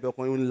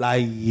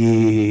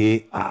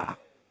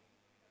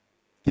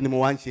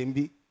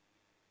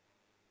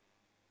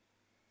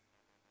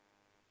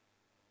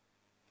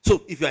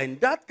 so if you are in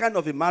that kind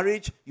of a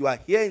marriage, you are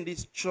here in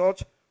this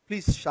church,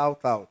 please shout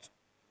out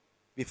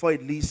before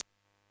it leads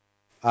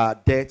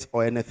death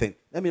or anything.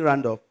 Let me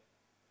round up.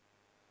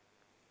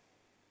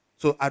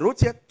 So I wrote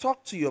here,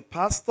 talk to your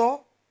pastor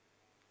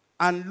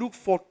and look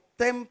for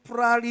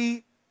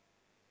temporary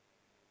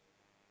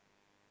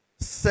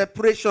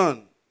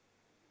separation.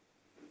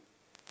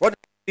 What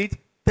is it?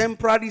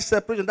 Temporary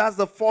separation. That's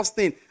the first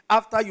thing.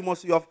 After you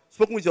have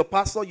spoken with your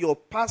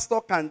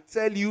pastor can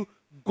tell you,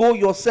 go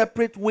your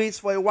separate ways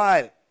for a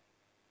while.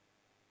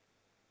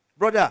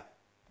 Brother,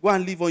 go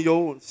and live on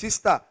your own.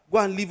 Sister, go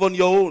and live on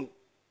your own.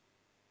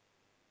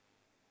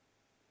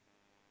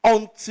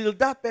 Until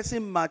that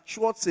person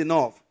matures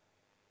enough.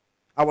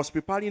 I was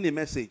preparing a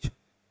message.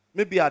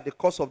 Maybe at the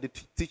course of the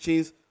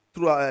teachings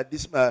through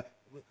this,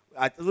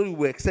 I told you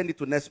we'll extend it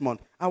to next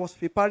month. I was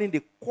preparing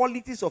the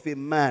qualities of a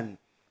man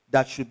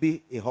that should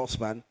be a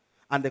husband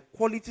and the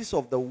qualities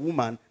of the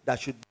woman that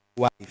should be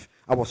a wife.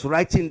 I was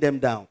writing them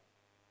down.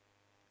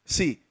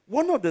 See,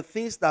 one of the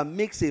things that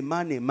makes a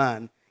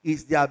man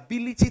is the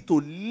ability to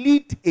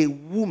lead a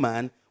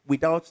woman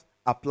without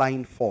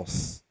applying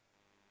force.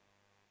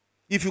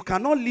 If you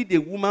cannot lead a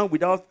woman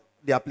without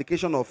the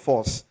application of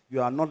force,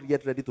 you are not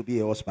yet ready to be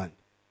a husband.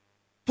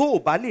 Tó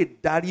bá lè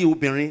darí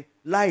obìnrin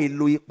láì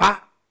lo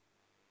ipá,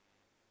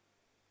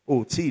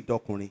 ó tí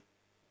ìdọkùnrin.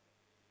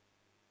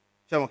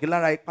 Ṣé mọ̀ kí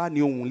lára ipá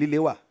ni ohun líle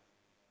wà?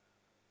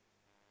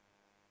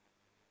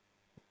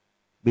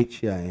 Gbé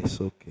chair yẹn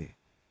sókè.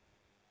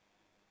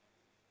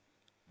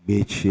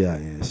 Gbé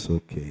chair yẹn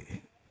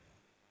sókè.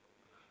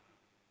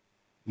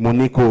 Mo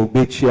ní kó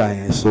gbé chair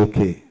yẹn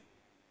sókè.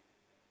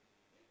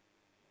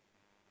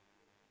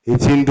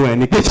 Etí ń dùn ẹ́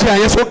ní gbé chair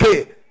yẹn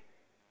sókè.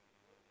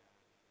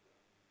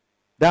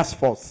 That's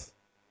force.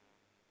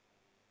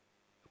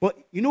 But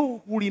you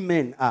know who real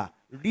men are?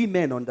 Real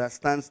men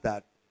understands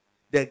that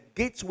the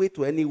gateway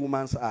to any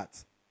woman's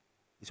heart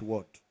is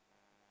word.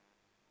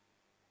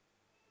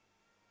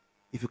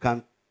 If you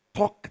can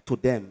talk to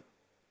them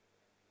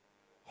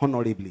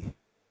honorably,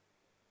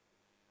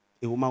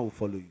 a woman will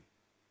follow you.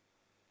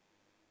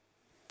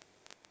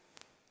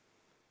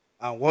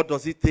 And what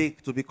does it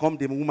take to become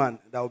the woman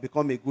that will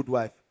become a good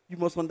wife? You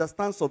must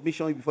understand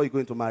submission before you go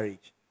into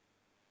marriage.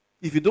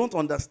 If you don't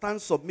understand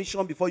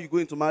submission before you go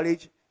into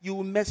marriage, you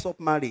will mess up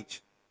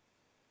marriage.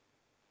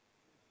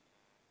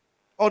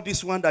 All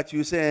this one that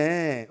you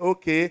say,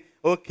 okay,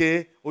 you are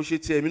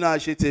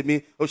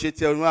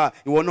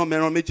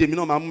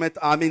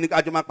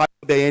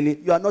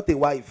not a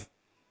wife.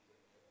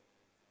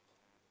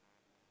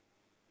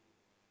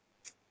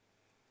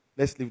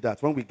 Let's leave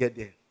that when we get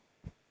there.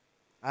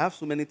 I have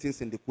so many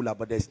things in the cooler,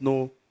 but there's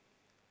no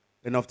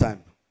enough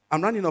time.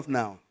 I'm running off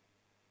now.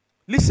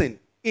 Listen,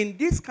 in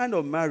this kind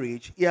of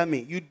marriage, hear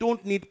me, you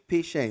don't need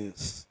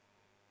patience.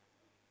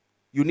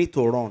 You need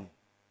to run.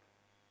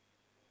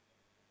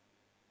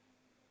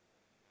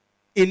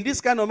 In this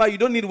kind of marriage, you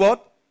don't need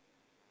what?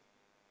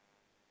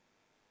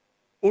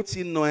 Ó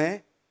ti nà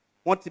ẹ́,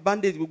 wọ́n ti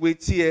bandage gbogbo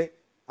etí ẹ,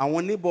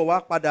 àwọn neighbor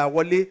wá padà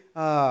wọlé,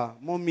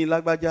 mọ́mí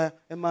lágbájá,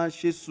 ẹ máa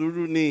ṣe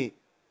sùúrù ni.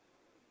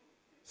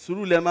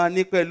 Sùúrù lẹ máa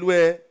ní pẹ̀lú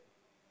ẹ.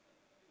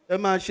 Ẹ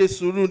máa ṣe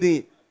sùúrù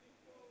ni.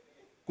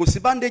 Kò sí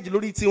bandage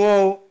lórí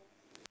tiwọn o.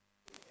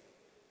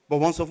 But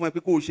once of my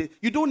people will say,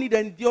 you don't need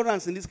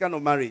endurance in this kind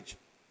of marriage.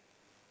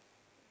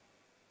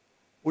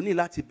 O ní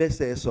láti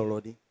bẹ́sẹ̀ ẹ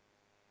sọ̀rọ̀ ni.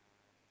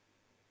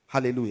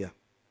 Hallelujah.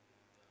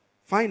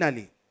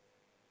 Finally,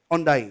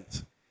 under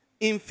it,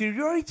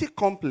 inferiority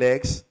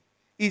complex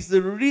is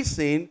the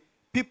reason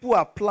people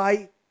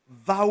apply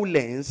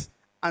violence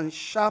and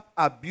sharp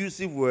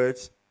abusive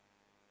words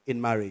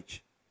in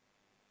marriage.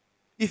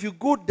 If you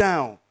go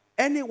down,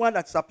 anyone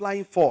that's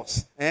applying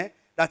force,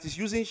 that is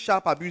using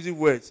sharp abusive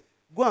words,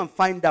 go and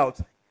find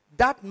out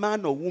that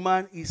man or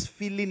woman is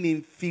feeling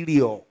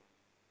inferior.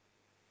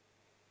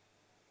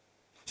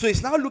 So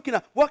it's now looking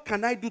at, what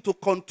can I do to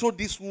control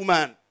this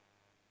woman?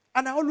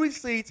 And I always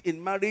say it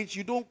in marriage,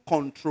 you don't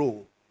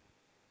control.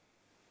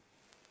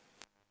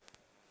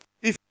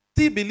 If you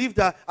still believe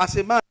that as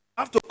a man, you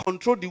have to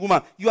control the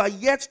woman. You are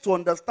yet to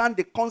understand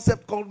the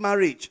concept called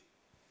marriage.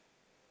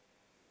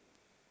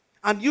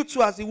 And you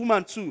too, as a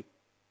woman too,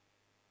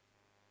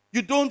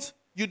 you don't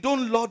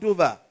lord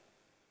over.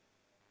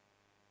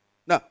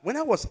 Now, when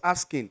I was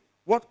asking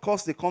what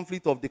caused the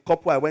conflict of the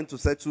couple I went to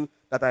settle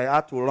that I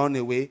had to run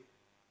away,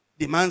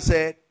 the man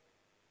said,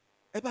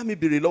 "Eba mi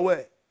bere lowo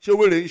e, se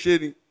were n se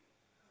ni.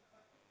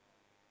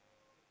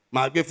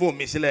 Ma gbe phone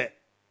mi sile.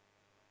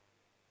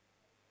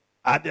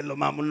 Ade lo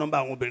ma mu number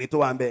awon obìnrin tó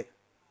wà ńbẹ̀.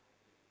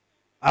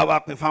 A wá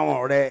pín fáwọn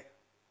ọ̀rẹ́.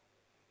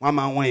 Wọ́n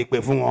máa wọ́n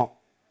ìpè fún wọn.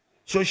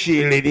 So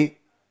ṣe ere ni."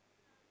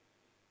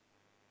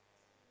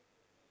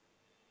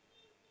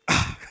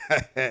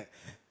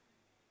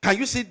 Can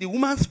you see the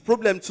woman's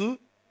problem too?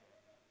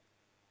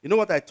 You know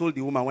what I told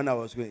the woman when I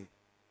was going?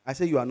 I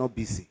said, "You are not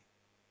busy.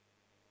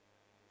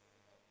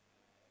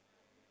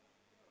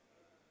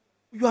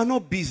 You are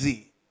not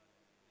busy.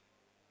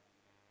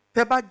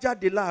 Tẹ́ bá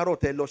jáde láàárọ̀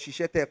tẹ́ lọ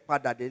ṣiṣẹ́ tẹ́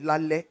padà dé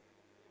lálẹ́.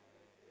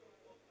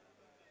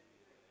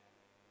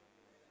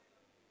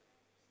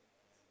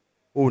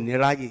 Ò ní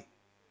ráyè."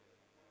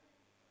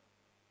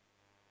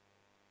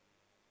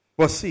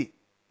 But see,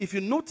 if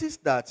you notice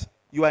that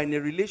you are in a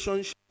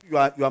relationship, you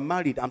are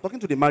married. I'm talking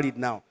to the married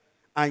now.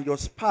 And your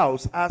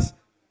spouse has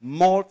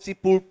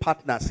multiple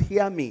partners.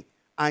 Hear me.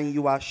 And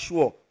you are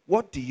sure.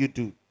 What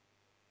do?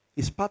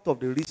 It's part of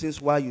the reasons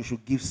why you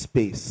should give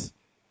space.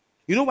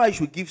 You know why you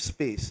should give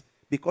space?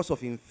 Because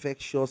of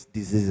infectious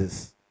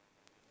diseases.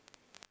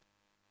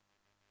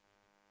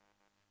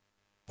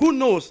 Who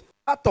knows?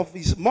 Out of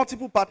his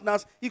multiple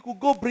partners, he could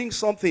go bring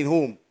something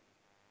home.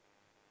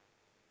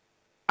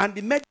 And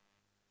the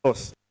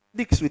medics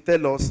will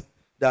tell us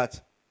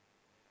that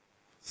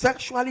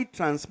sexually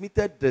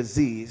transmitted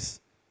disease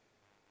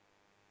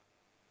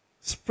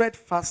spread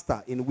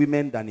faster in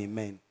women than in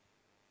men.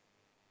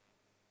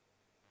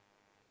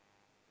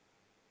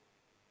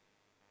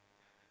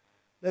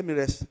 Let me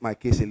rest my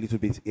case a little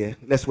bit here.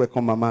 Let's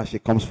welcome Mama as she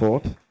comes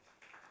forward.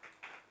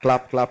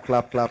 Clap, clap,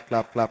 clap, clap,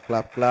 clap, clap,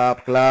 clap,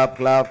 clap, clap,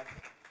 clap.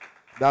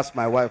 That's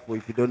my wife,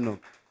 if you don't know.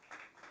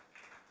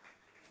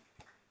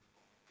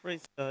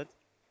 Praise God.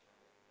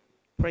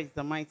 Praise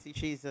the mighty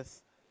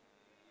Jesus.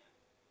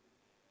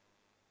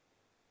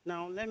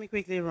 Now, let me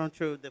quickly run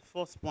through the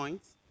first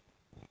point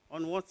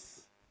on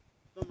what's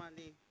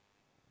normally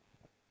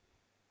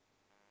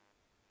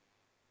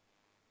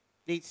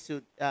leads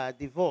to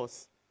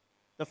divorce.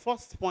 The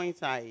first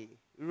point I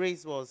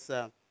raised was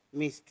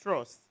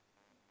mistrust.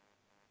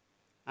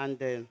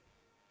 And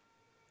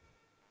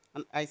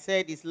I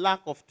said it's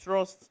lack of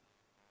trust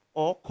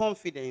or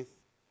confidence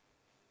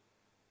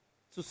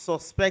to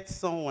suspect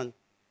someone.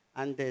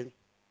 And then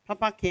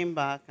Papa came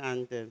back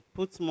and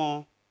put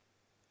more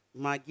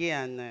Maggi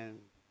and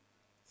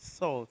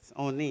salt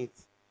on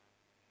it.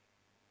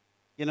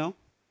 You know,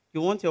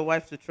 you want your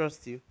wife to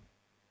trust you.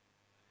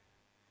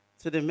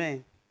 To the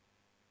men,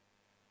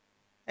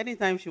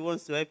 anytime she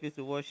wants to help you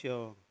to wash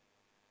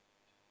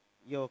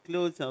your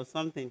clothes or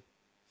something,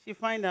 she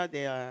find out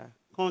there are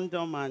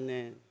condom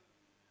and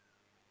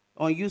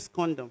unused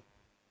condom.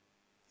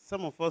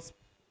 Some of us,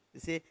 they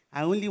say,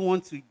 "I only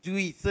want to do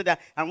it so that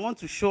I want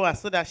to show her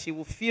so that she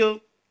will feel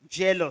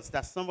jealous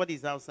that somebody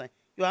is outside."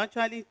 You're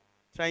actually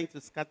trying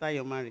to scatter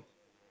your marriage.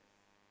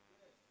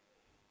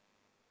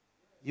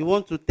 You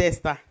want to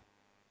test her.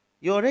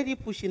 You're already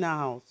pushing her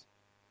out.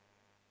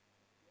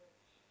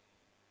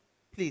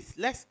 Please,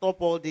 let's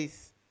stop all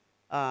these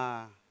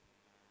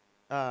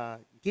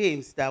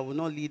games that will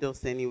not lead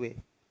us anywhere.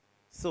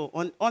 So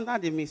under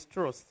the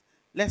mistrust,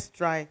 let's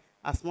try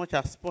as much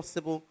as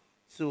possible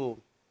to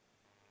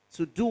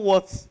do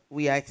what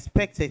we are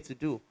expected to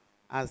do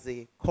as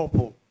a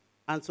couple.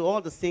 And to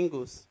all the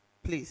singles,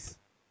 please,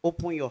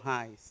 open your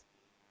eyes.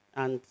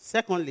 And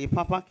secondly,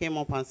 Papa came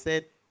up and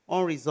said,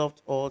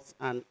 unresolved hurts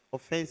and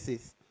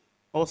offenses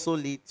also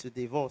lead to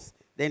divorce.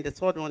 Then the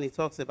third one, he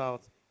talks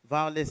about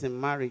violence in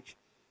marriage.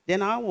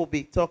 Then I will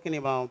be talking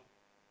about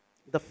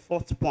the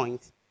fourth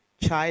point,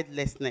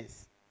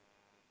 childlessness.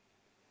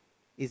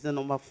 Is the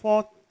number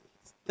 4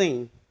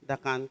 thing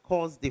that can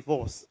cause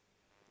divorce.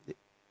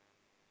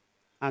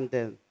 And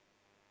then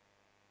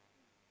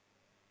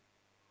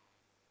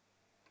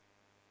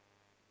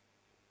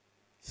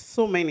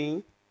so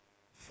many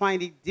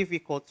find it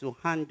difficult to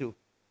handle.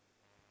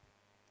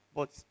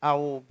 But I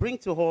will bring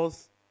to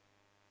us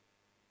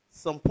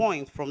some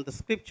points from the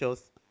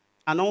scriptures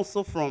and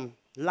also from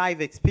life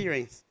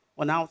experience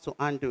on how to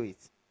handle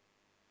it.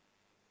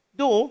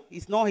 Though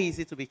it's not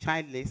easy to be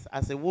childless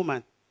as a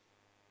woman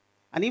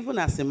and even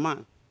as a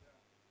man.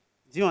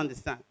 Do you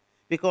understand?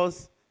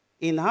 Because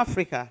in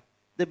Africa,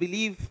 they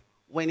believe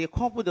when a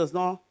couple does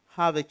not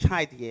have a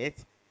child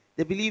yet,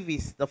 they believe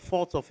it's the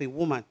fault of a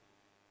woman.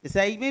 They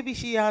say maybe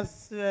she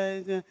has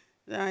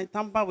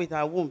tampered with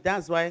her womb.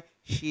 That's why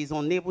she is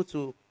unable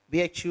to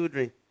bear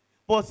children.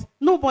 But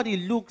nobody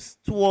looks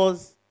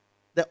towards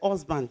the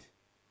husband.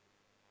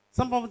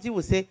 Somebody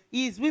will say,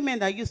 it's women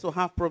that used to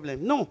have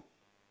problems. No.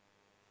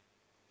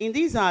 In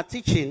this our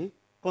teaching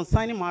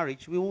concerning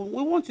marriage, we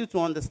want you to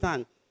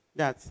understand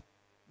that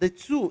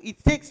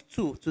it takes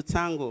two to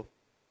tango.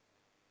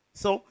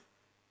 So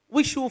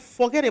we should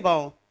forget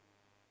about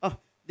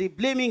the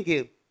blaming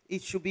game.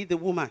 It should be the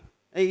woman.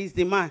 It's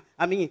the man.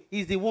 I mean,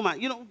 it's the woman.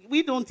 You know,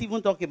 we don't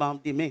even talk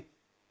about the men.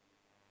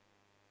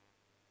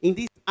 In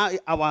this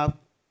our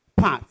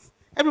parts,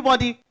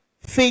 everybody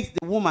face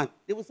the woman.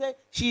 They will say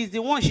she is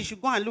the one. She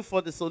should go and look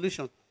for the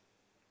solution.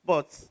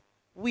 But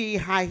we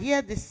are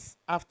here this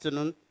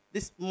afternoon,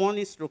 this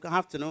morning stroke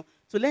afternoon,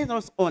 to let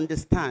us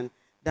understand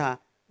that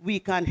we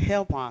can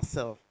help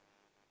ourselves.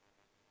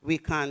 We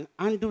can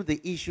undo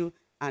the issue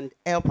and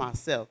help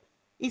ourselves.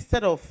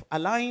 Instead of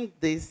allowing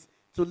this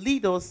to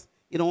lead us,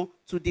 you know,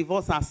 to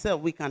divorce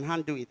ourselves, we can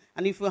handle it.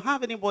 And if you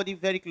have anybody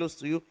very close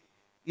to you,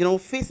 you know,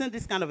 facing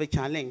this kind of a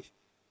challenge,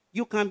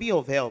 you can be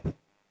of help.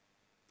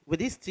 With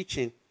this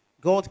teaching,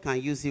 God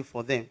can use you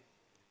for them.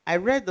 I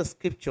read the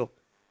scripture.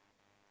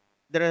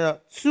 There are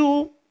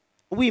two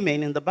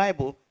women in the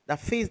Bible that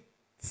faced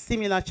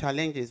similar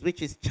challenges,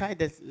 which is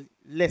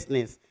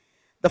childlessness.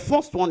 The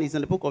first one is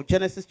in the book of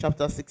Genesis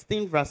chapter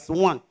 16, verse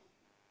 1,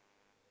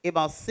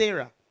 about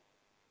Sarah.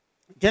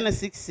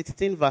 Genesis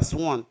 16, verse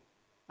 1.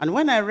 And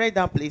when I read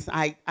that place,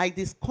 I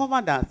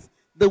discovered that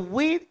the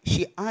way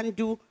she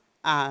handled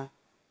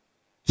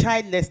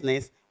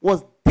childlessness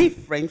was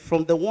different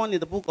from the one in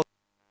the book of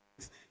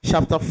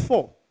chapter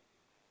 4.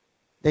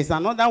 There's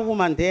another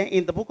woman there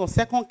in the book of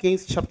 2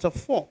 Kings chapter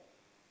 4.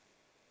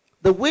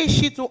 The way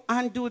she too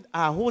handled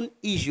her own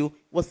issue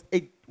was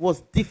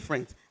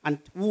different. And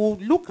we'll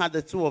look at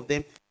the two of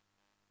them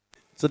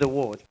to the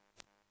word.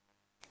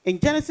 In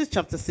Genesis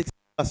chapter 6,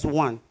 verse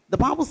 1, the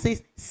Bible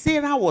says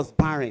Sarah was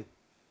barren.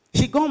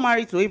 She got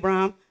married to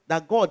Abraham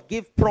that God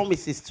gave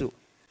promises to.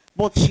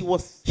 But she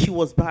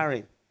was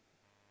barren.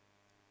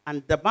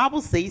 And the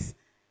Bible says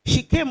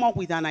she came up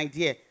with an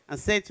idea and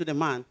said to the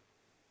man,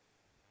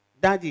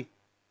 Daddy,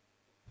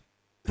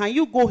 can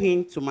you go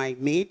in to my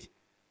maid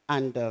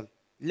and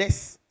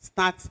let's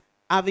start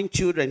having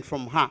children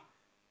from her?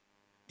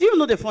 Do you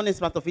know the funniest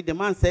part of it? The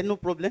man said, no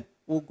problem,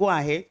 we'll go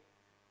ahead.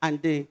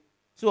 And the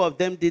two of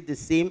them did the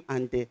same,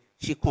 and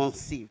she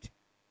conceived.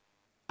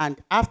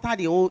 And after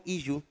the whole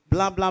issue,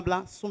 blah, blah,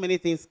 blah, so many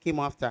things came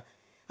after.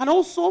 And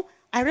also,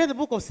 I read the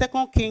book of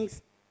 2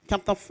 Kings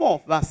chapter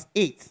 4, verse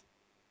 8.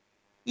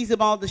 It's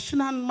about the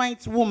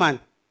Shunammite woman.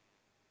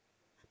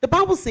 The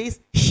Bible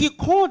says she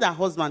called her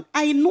husband.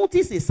 I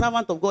noticed a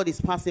servant of God is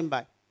passing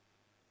by.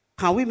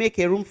 Can we make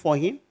a room for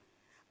him?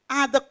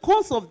 At the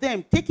cost of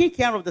them taking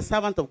care of the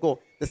servant of God,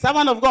 the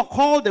servant of God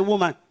called the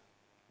woman.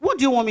 What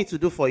do you want me to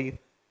do for you?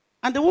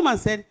 And the woman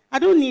said, I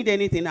don't need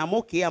anything. I'm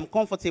okay. I'm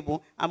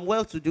comfortable. I'm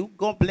well-to-do.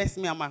 God bless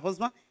me and my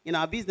husband. In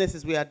our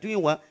businesses, we are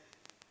doing well.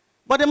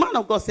 But the man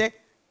of God said,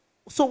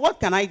 so what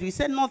can I do? He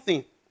said,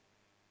 nothing.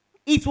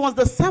 It was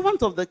the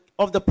servant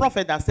of the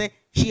prophet that said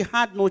she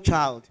had no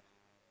child.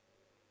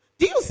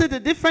 Do you see the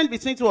difference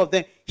between two of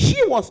them? She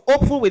was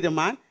hopeful with the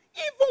man,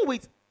 even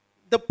with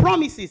the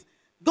promises.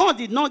 God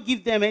did not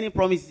give them any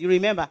promises. You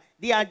remember,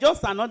 they are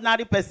just an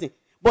ordinary person.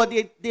 But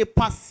they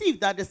perceive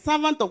that the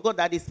servant of God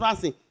that is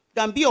passing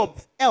can be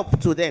of help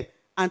to them.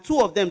 And two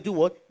of them do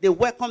what? They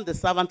welcome the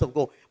servant of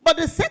God. But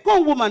the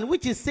second woman,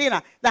 which is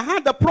Sarah, that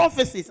had the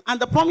prophecies and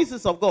the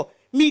promises of God,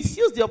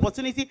 misused the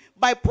opportunity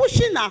by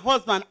pushing her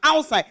husband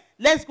outside.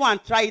 Let's go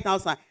and try it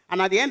outside.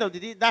 And at the end of the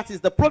day, that is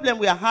the problem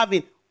we are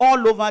having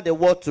all over the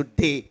world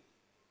today.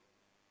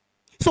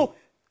 So,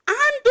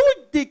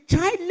 handle the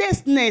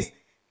childlessness.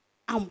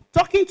 I'm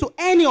talking to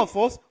any of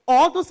us, or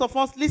all those of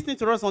us listening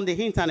to us on the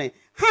internet.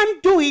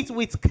 Handle it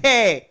with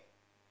care.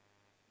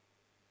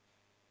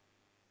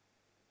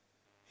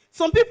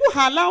 Some people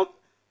allow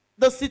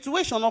the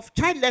situation of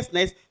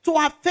childlessness to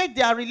affect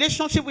their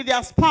relationship with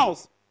their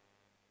spouse.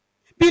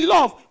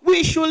 Beloved,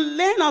 we should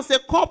learn as a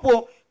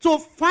couple to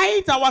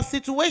fight our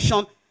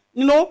situation,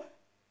 you know,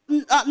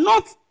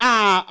 not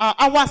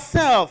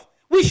ourselves.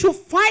 We should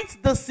fight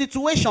the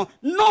situation,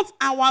 not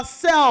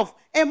ourselves.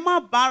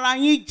 Emma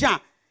Baranyija,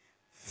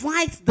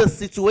 fight the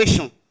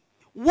situation.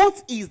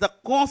 What is the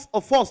cause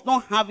of us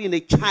not having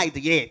a child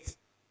yet?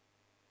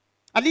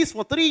 At least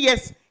for 3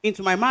 years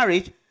into my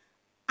marriage,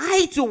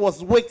 I too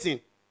was waiting.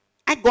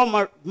 I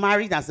got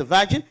married as a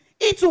virgin.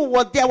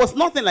 There was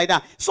nothing like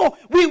that. So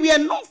we were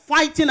not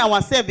fighting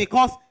ourselves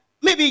because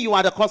maybe you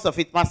are the cause of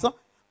it, Pastor.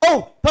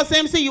 Oh, Pastor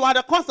MC, you are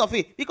the cause of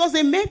it because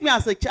they made me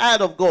as a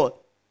child of God.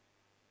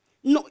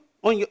 No,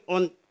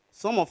 on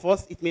some of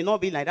us, it may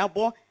not be like that,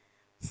 but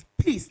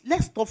please,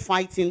 let's stop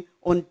fighting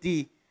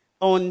with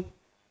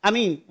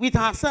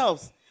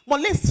ourselves. But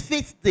let's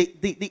face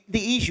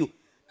the issue.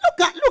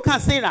 Look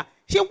at Sarah.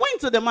 She went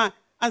to the man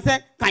and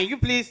said, can you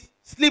please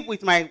sleep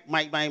with my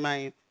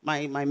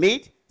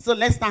maid? So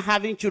let's start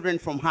having children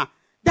from her.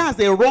 That's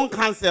a wrong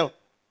counsel.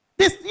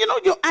 At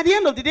the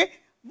end of the day,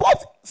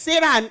 both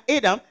Sarah and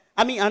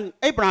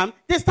Abraham,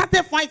 they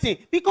started fighting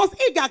because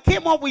Hagar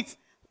came up with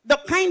the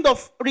kind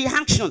of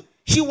reaction.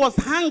 She was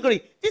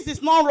hungry. This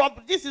is not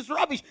rubbish. This is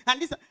rubbish.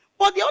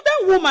 But the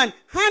other woman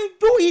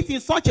handled it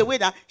in such a way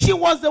that she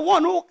was the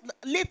one who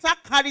later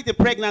carried the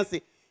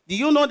pregnancy. Do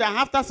you know that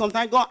after some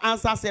time God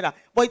answered Sarah?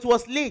 But it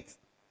was late.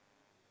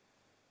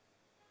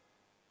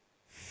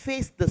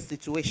 Face the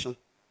situation.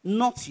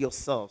 not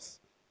yourselves.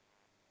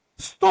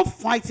 Stop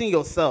fighting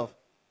yourself.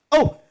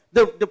 Oh,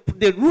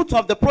 the root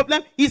of the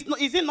problem is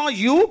it not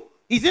you?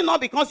 Is it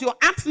not because you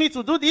asked me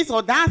to do this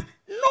or that?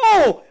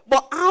 No,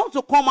 but how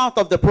to come out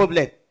of the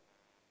problem?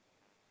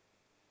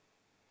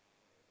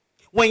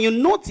 When you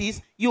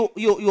notice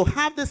you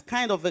have this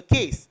kind of a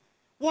case,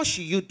 what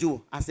should you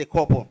do as a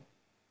couple?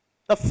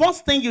 The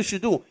first thing you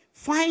should do,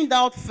 find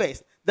out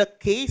first the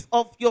case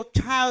of your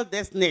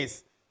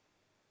childlessness.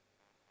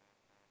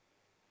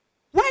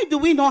 Why do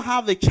we not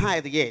have a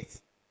child yet?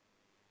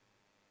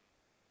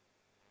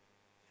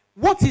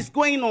 What is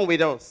going on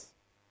with us?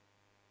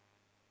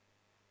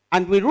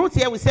 And we wrote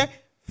here, we said,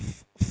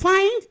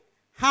 find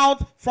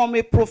out from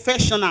a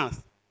professional.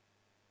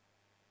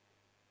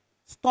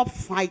 Stop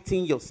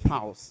fighting your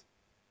spouse.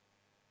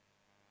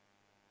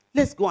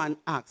 Let's go and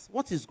ask,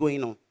 what is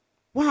going on?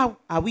 Why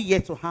are we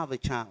yet to have a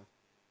child?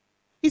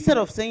 Instead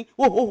of saying,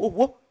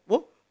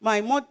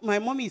 my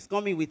mommy is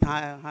coming with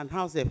her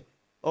house help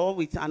or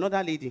with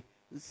another lady.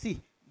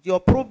 See, your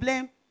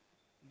problem,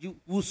 you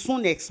will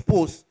soon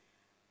expose.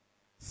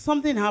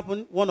 Something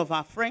happened, one of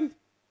our friends,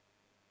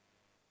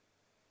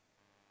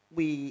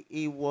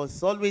 he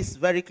was always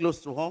very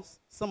close to us.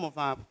 Some of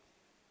our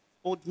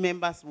old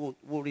members will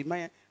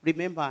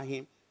remember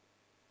him.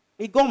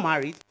 He got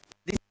married.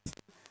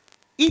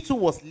 He too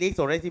was late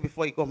already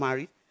before he got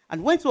married.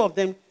 And when two of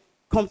them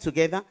come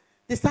together,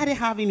 they started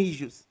having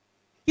issues.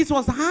 It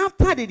was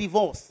after the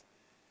divorce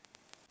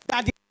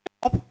that they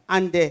came up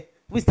and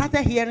we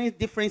started hearing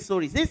different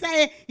stories. They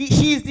say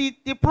she is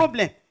the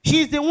problem.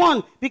 She is the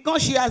one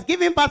because she has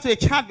given birth to a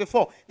child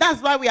before.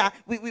 That's why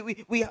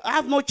we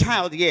have no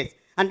child yet.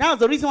 And that's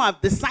the reason why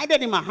I've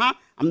decided in my heart,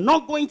 I'm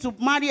not going to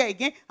marry her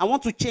again. I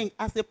want to change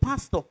as a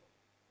pastor.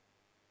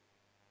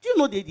 Do you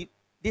know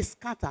they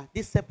scattered,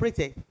 they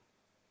separated.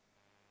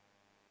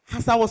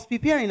 As I was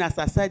preparing, as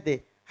I said there,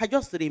 I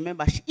just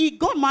remember, he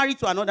got married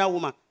to another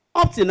woman.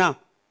 Up to now,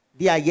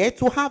 they are yet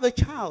to have a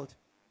child.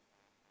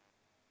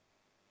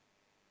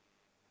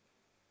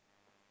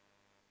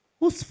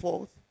 Whose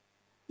fault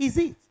is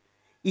it?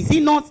 Is he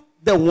not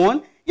the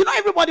one? You know,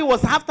 everybody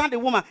was after the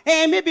woman.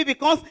 Hey, maybe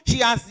because she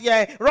has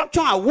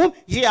ruptured her womb,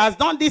 she has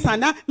done this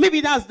and that.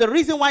 Maybe that's the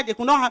reason why they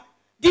could not have.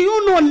 Do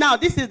you know now,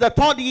 this is the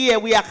 3rd year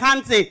we are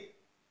counting.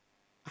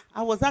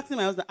 I was asking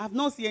my husband, I've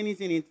not seen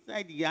anything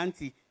inside the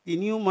auntie, the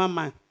new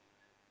mama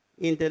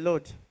in the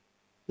Lord.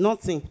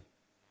 Nothing.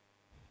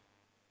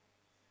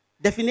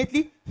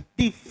 Definitely,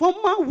 the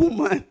former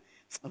woman,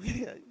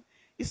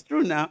 it's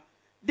true now,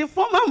 the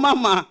former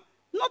mama,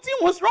 nothing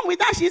was wrong with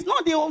that. She's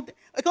not the old.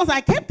 Because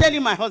I kept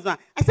telling my husband,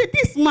 I said,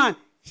 this man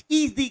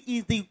is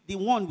the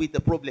one with the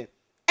problem.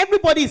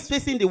 Everybody is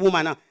facing the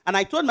woman now. And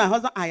I told my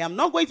husband, I am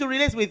not going to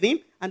relate with him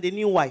and the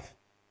new wife.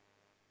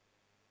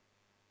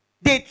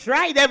 They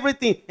tried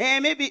everything.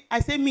 Maybe,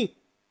 I said,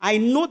 I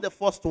know the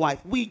first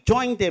wife. We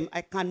joined them.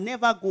 I can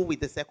never go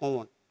with the second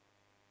one.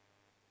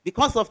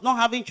 Because of not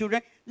having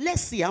children,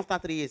 let's see after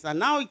 3 years. And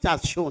now it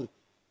has shown.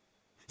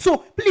 So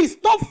please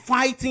stop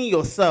fighting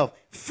yourself.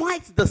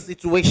 Fight the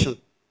situation.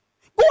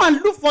 Go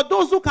and look for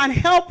those who can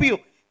help you.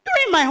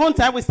 During my own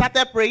time, we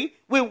started praying.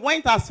 We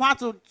went as far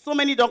to so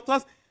many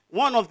doctors.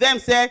 One of them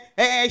said,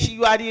 hey,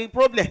 you are the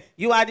problem.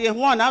 You are the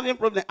one having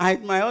problem.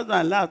 My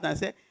husband laughed and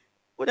said,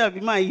 what have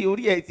you mind? He's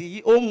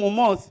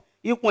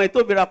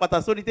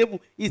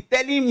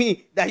telling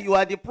me that you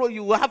are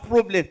you have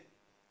problem.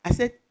 I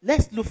said,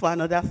 let's look for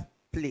another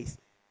place.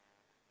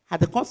 At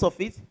the cost of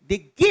it, they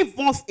gave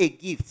us a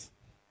gift.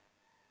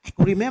 I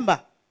could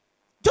remember.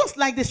 Just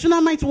like the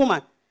Shunammite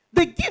woman.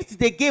 The gift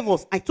they gave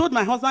us, I told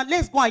my husband,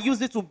 let's go and use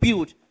it to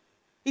build.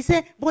 He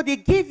said, but they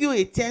gave you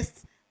a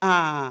test.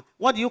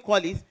 What do you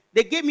call it?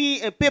 They gave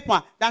me a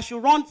paper that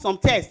should run some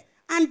tests.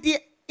 And the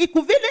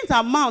equivalent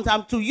amount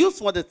I'm to use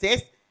for the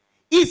test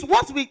is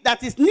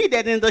that is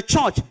needed in the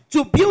church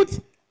to build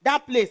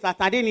that place at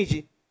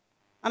Adeniji.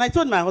 And I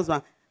told my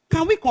husband,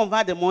 can we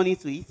convert the money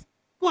to it?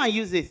 Go and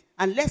use it.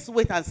 And let's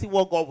wait and see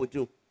what God will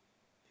do.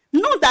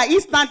 Not that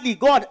instantly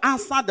God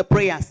answered the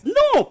prayers.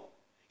 No.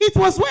 It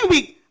was when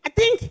I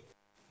think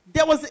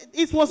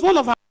it was one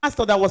of our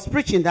pastors that was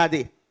preaching that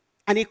day.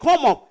 And he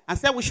came up and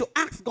said we should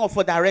ask God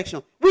for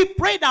direction. We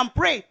prayed and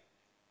prayed.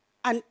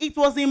 And it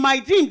was in my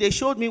dream they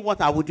showed me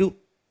what I would do.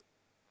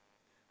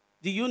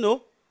 Do you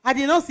know? I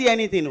did not see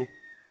anything. No.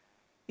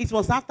 It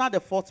was after the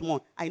 4th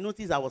month I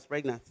noticed I was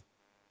pregnant.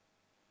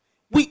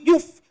 You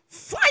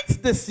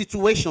fight the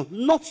situation,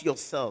 not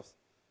yourselves.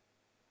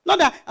 Not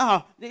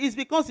that it's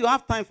because you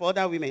have time for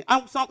other women.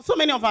 And so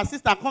many of our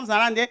sisters comes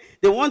around there,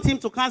 they want him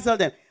to cancel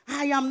them.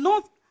 I am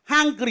not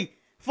hungry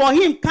for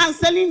him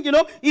canceling,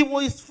 it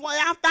was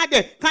after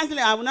the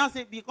canceling. I will now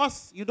say,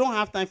 because you don't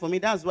have time for me,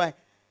 that's why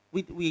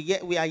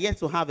we are yet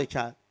to have a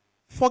child.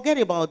 Forget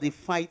about the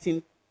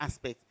fighting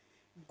aspect.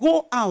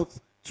 Go out,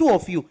 2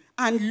 of you,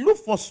 and look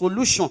for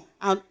solution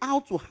on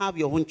how to have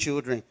your own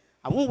children.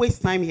 I won't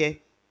waste time here.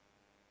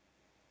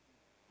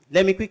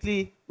 Let me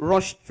quickly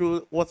rush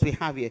through what we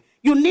have here.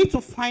 You need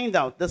to find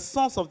out the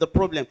source of the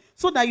problem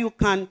so that you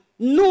can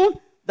know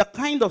the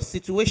kind of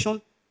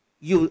situation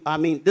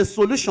the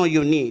solution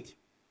you need.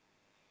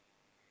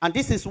 And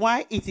this is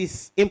why it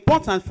is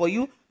important for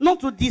you not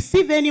to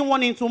deceive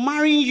anyone into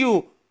marrying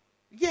you.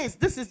 Yes,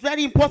 this is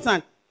very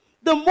important.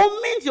 The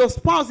moment your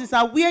spouse is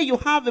aware you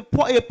have a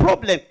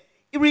problem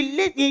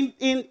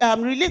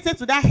related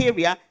to that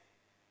area,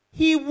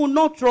 he will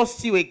not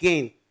trust you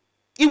again.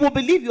 He will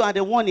believe you are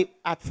the one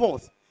at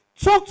fault.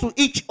 Talk to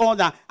each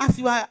other as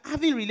you are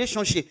having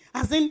relationship,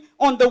 as in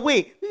on the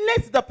way.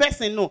 Let the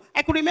person know.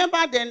 I could remember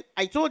then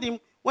I told him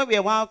when we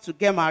were about to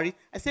get married,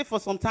 I said for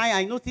some time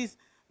I noticed,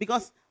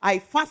 because I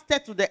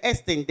fasted to the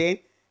extent then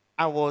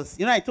I was,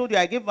 I told you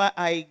I gave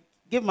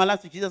my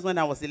life to Jesus when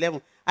I was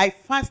 11. I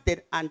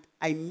fasted and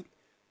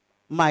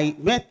my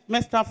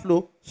menstrual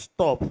flow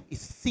stopped. It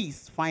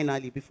ceased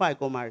finally before I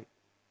got married.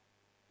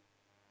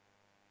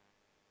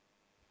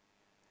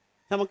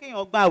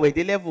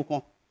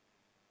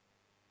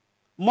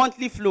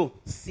 Monthly flow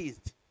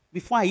ceased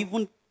before I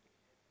even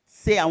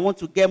say I want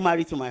to get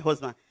married to my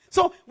husband.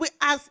 So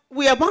as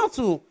we're about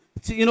to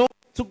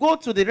go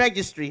to the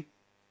registry,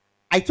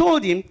 I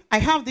told him I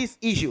have this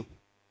issue.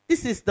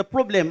 This is the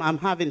problem I'm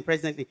having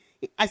presently.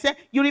 I said,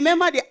 you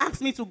remember they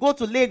asked me to go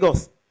to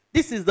Lagos.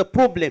 This is the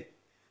problem.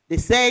 They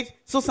said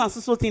so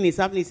thing is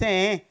happening. He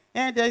said,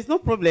 there is no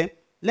problem.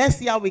 Let's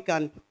see how we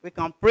can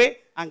pray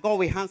and God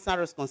will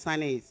answer us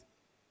concerning it.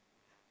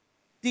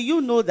 Do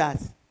you know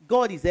that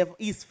God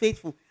is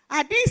faithful?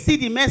 I didn't see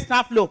the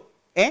menstrual flow.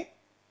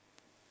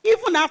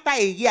 Even after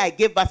a year, I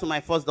gave birth to my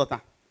first daughter.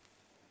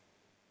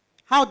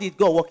 How did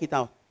God work it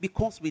out?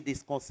 Because we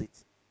discuss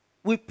it.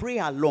 We pray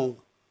along.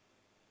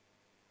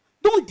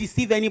 Don't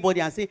deceive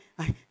anybody and say,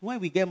 when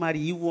we get married,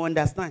 you will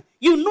understand.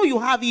 You know you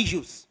have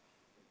issues.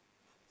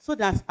 So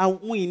that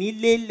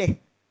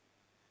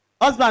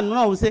husband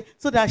will say,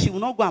 so that she will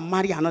not go and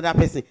marry another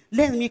person.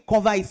 Let me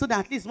cover it so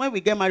that at least when we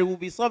get married, we'll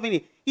be solving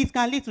it. It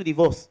can lead to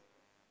divorce.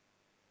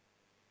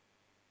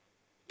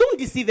 Don't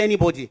deceive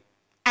anybody.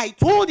 I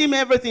told him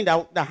everything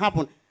that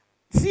happened.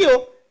 See,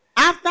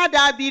 after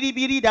that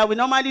biri that we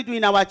normally do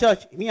in our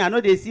church, I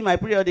know they see my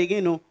period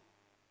again. No.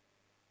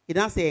 He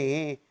don't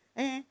say,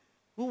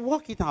 we'll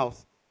work it out.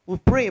 We'll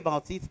pray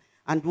about it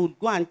and we'll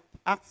go and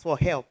ask for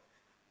help.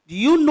 Do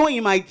you know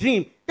in my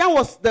dream, that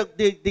was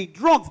the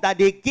drugs that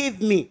they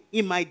gave me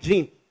in my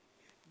dream,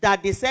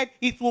 that they said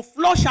it will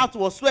flush out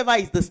whatsoever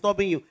is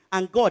disturbing you,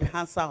 and God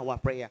answered our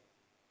prayer.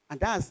 And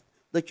that's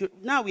the truth.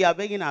 Now we are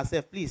begging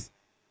ourselves, please,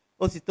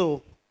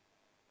 Osito,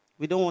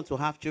 we don't want to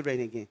have children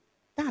again.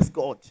 That's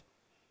God.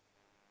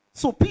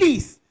 So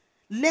please,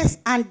 let's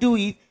undo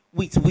it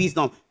with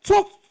wisdom.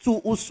 Talk to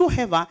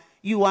whosoever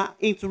you are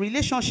into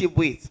relationship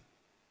with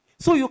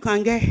so you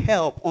can get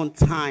help on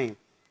time.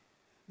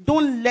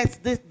 Don't let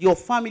your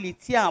family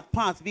tear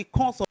apart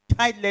because of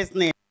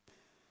childlessness.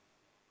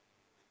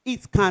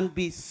 It can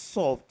be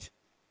solved.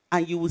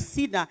 And you will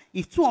see that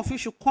if two of you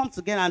should come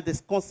together and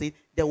discuss it,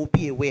 there will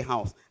be a way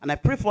out. And I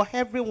pray for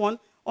everyone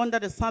under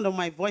the sound of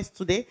my voice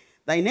today,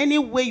 that in any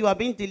way you are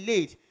being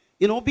delayed,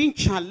 being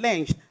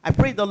challenged, I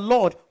pray the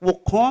Lord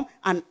will come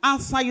and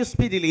answer you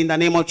speedily in the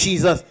name of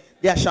Jesus.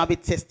 There shall be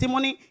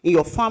testimony in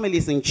your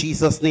families in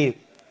Jesus' name.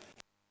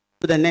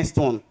 To the next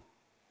one.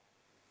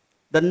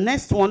 The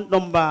next one,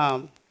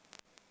 number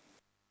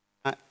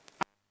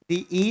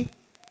DE.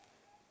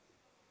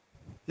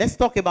 Let's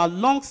talk about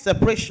long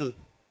separation.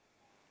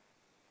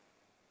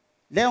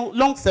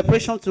 Long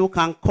separation too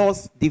can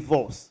cause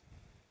divorce.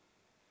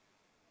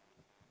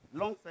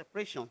 Long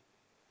separation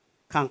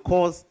can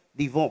cause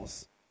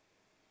divorce.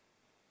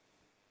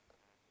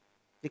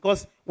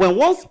 Because when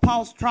one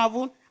spouse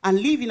travels and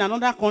live in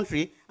another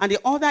country and the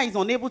other is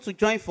unable to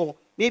join for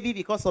maybe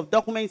because of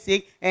document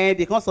sake and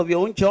because of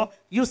your own job,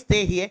 you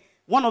stay here.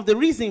 One of the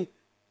reasons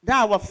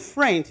that our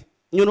friend,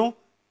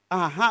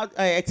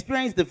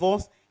 experienced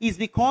divorce is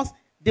because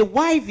the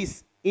wife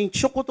is in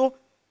Chokoto,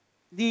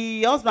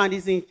 the husband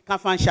is in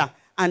Kafansha,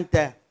 and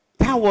that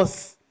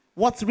was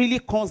what really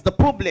caused the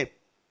problem.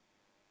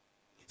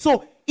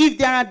 So if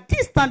there are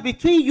distance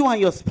between you and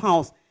your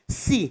spouse,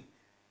 see,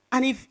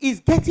 and if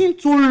it's getting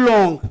too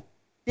long,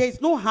 there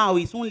is no how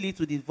it won't lead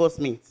to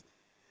divorcement.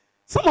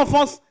 Some of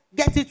us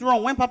get it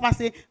wrong when Papa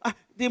say,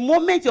 the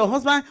moment your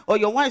husband or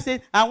your wife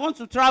says, I want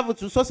to travel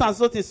to so and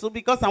so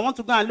because I want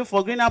to go and look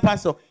for greener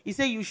pasture, he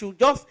said you should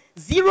just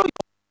zero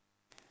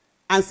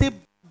and say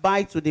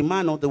bye to the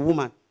man or the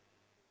woman.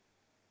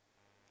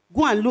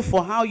 Go and look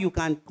for how you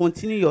can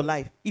continue your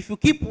life. If you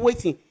keep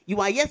waiting, you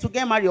are yet to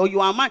get married or you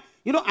are married.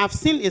 I've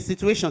seen a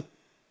situation.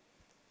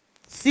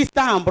 Sister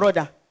and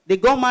brother, they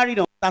got married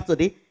on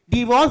Saturday.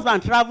 The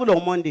husband traveled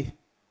on Monday.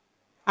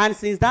 And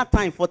since that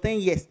time, for 10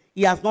 years,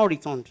 he has not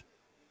returned.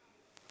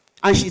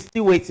 And she's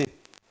still waiting.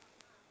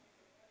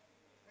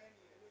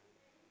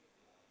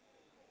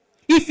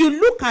 If you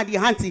look at the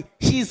auntie,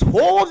 she's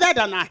older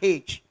than her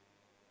age.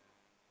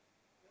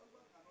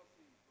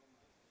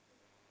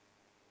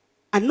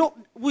 And no,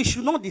 we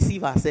should not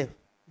deceive ourselves.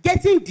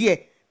 Getting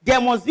there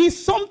must be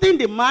something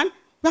the man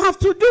will have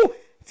to do.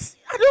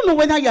 I don't know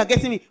whether you are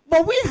getting me,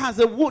 but we as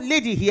a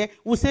lady here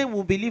will say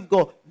we believe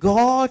God.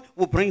 God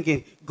will bring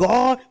him.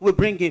 God will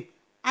bring him.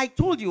 I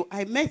told you,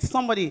 I met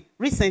somebody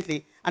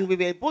recently, And we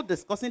were both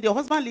discussing. The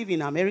husband lives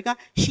in America.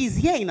 She's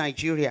here in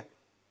Nigeria.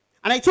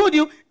 And I told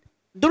you,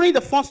 during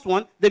the first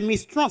one, the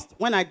mistrust,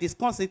 when I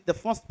discussed it, the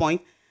first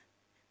point,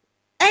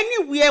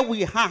 anywhere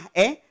we are,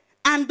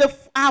 and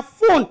our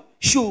phone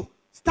should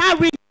start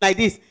ringing like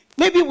this.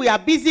 Maybe we are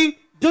busy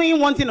doing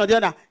one thing or the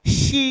other.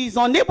 She's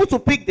unable to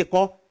pick the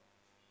call.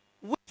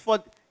 Wait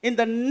for, in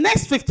the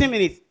next 15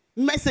 minutes,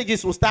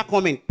 messages will start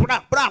coming.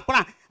 Bra, bra,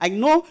 bra. I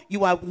know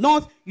you have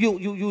not,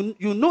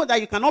 you know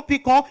that you cannot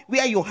pick up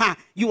where you are.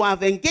 You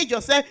have engaged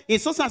yourself in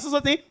so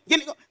thing.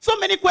 So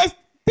many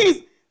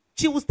questions.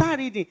 She will start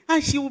reading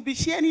and she will be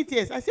sharing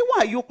tears. I say,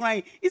 why are you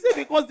crying? He said,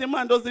 because the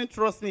man doesn't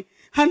trust me.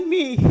 And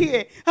me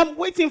here, I'm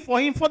waiting for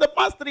him for the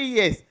past 3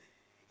 years.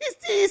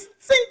 He's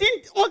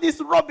sending all this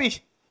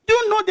rubbish. Do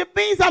you know the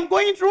pains I'm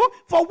going through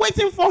for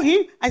waiting for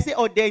him? I say,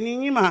 oh,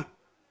 Denima.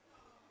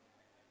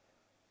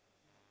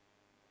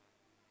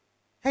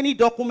 Any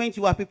document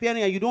you are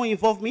preparing and you don't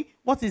involve me,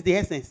 what is the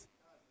essence?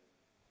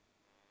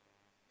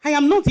 I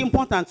am not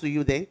important to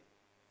you then.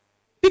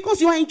 Because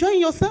you are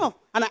enjoying yourself.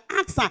 And I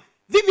asked her,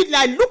 vividly,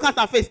 I look at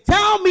her face,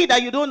 tell me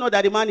that you don't know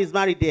that the man is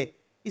married there.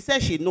 He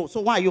said she knows.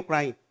 So why are you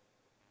crying?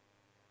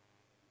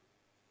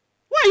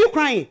 Why are you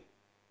crying?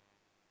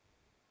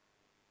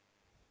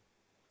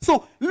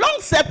 So long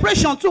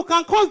separation too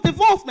can cause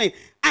divorcement.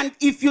 And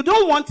if you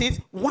don't want it,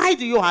 why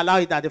do you allow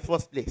it at the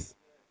first place?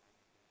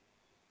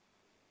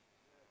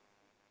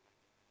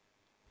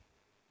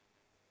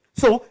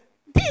 So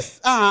these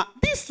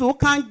two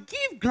can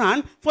give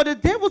ground for the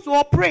devil to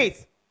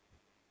operate.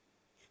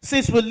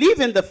 Since we live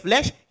in the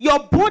flesh, your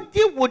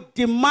body would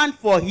demand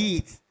for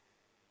heat.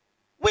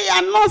 We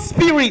are not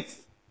spirits.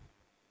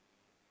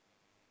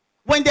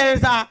 When there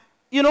is a,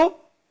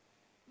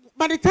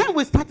 by the time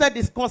we started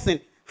discussing,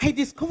 I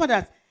discovered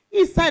that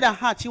inside her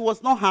heart, she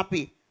was not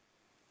happy.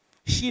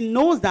 She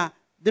knows that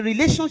the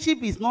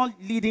relationship is not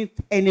leading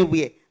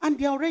anywhere. And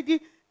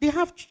they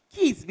have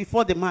kids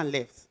before the man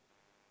left.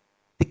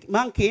 The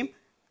man came,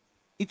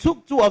 he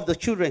took 2 of the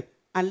children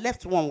and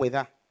left one with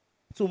her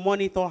to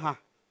monitor her.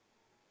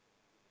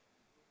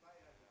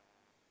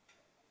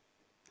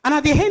 And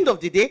at the end of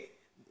the day,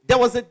 there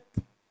was a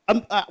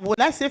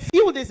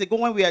few days ago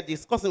when we were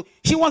discussing,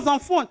 she was on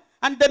phone.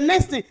 And the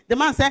next thing, the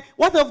man said,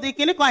 what of the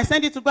clinical I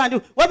sent you to go and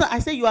do? I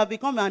said, you have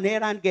become an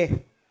errand girl.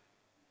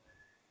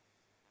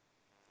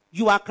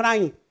 You are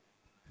crying.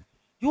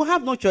 You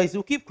have no choice.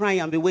 You keep crying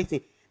and be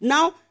waiting.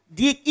 Now,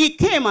 he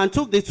came and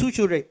took the 2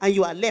 children, and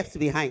you are left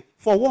behind.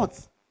 For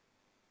what?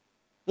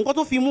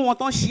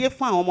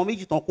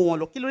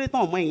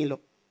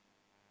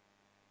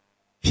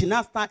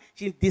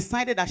 She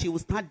decided that she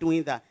would start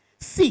doing that.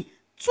 See,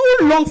 too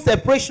long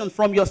separation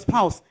from your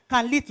spouse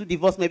can lead to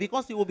divorcement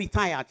because you will be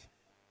tired.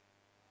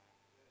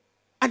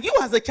 And you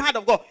as a child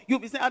of God, you'll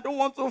be saying, I don't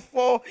want to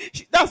fall.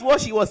 That's what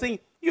she was saying.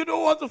 You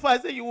don't want to fall. I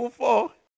say you will fall.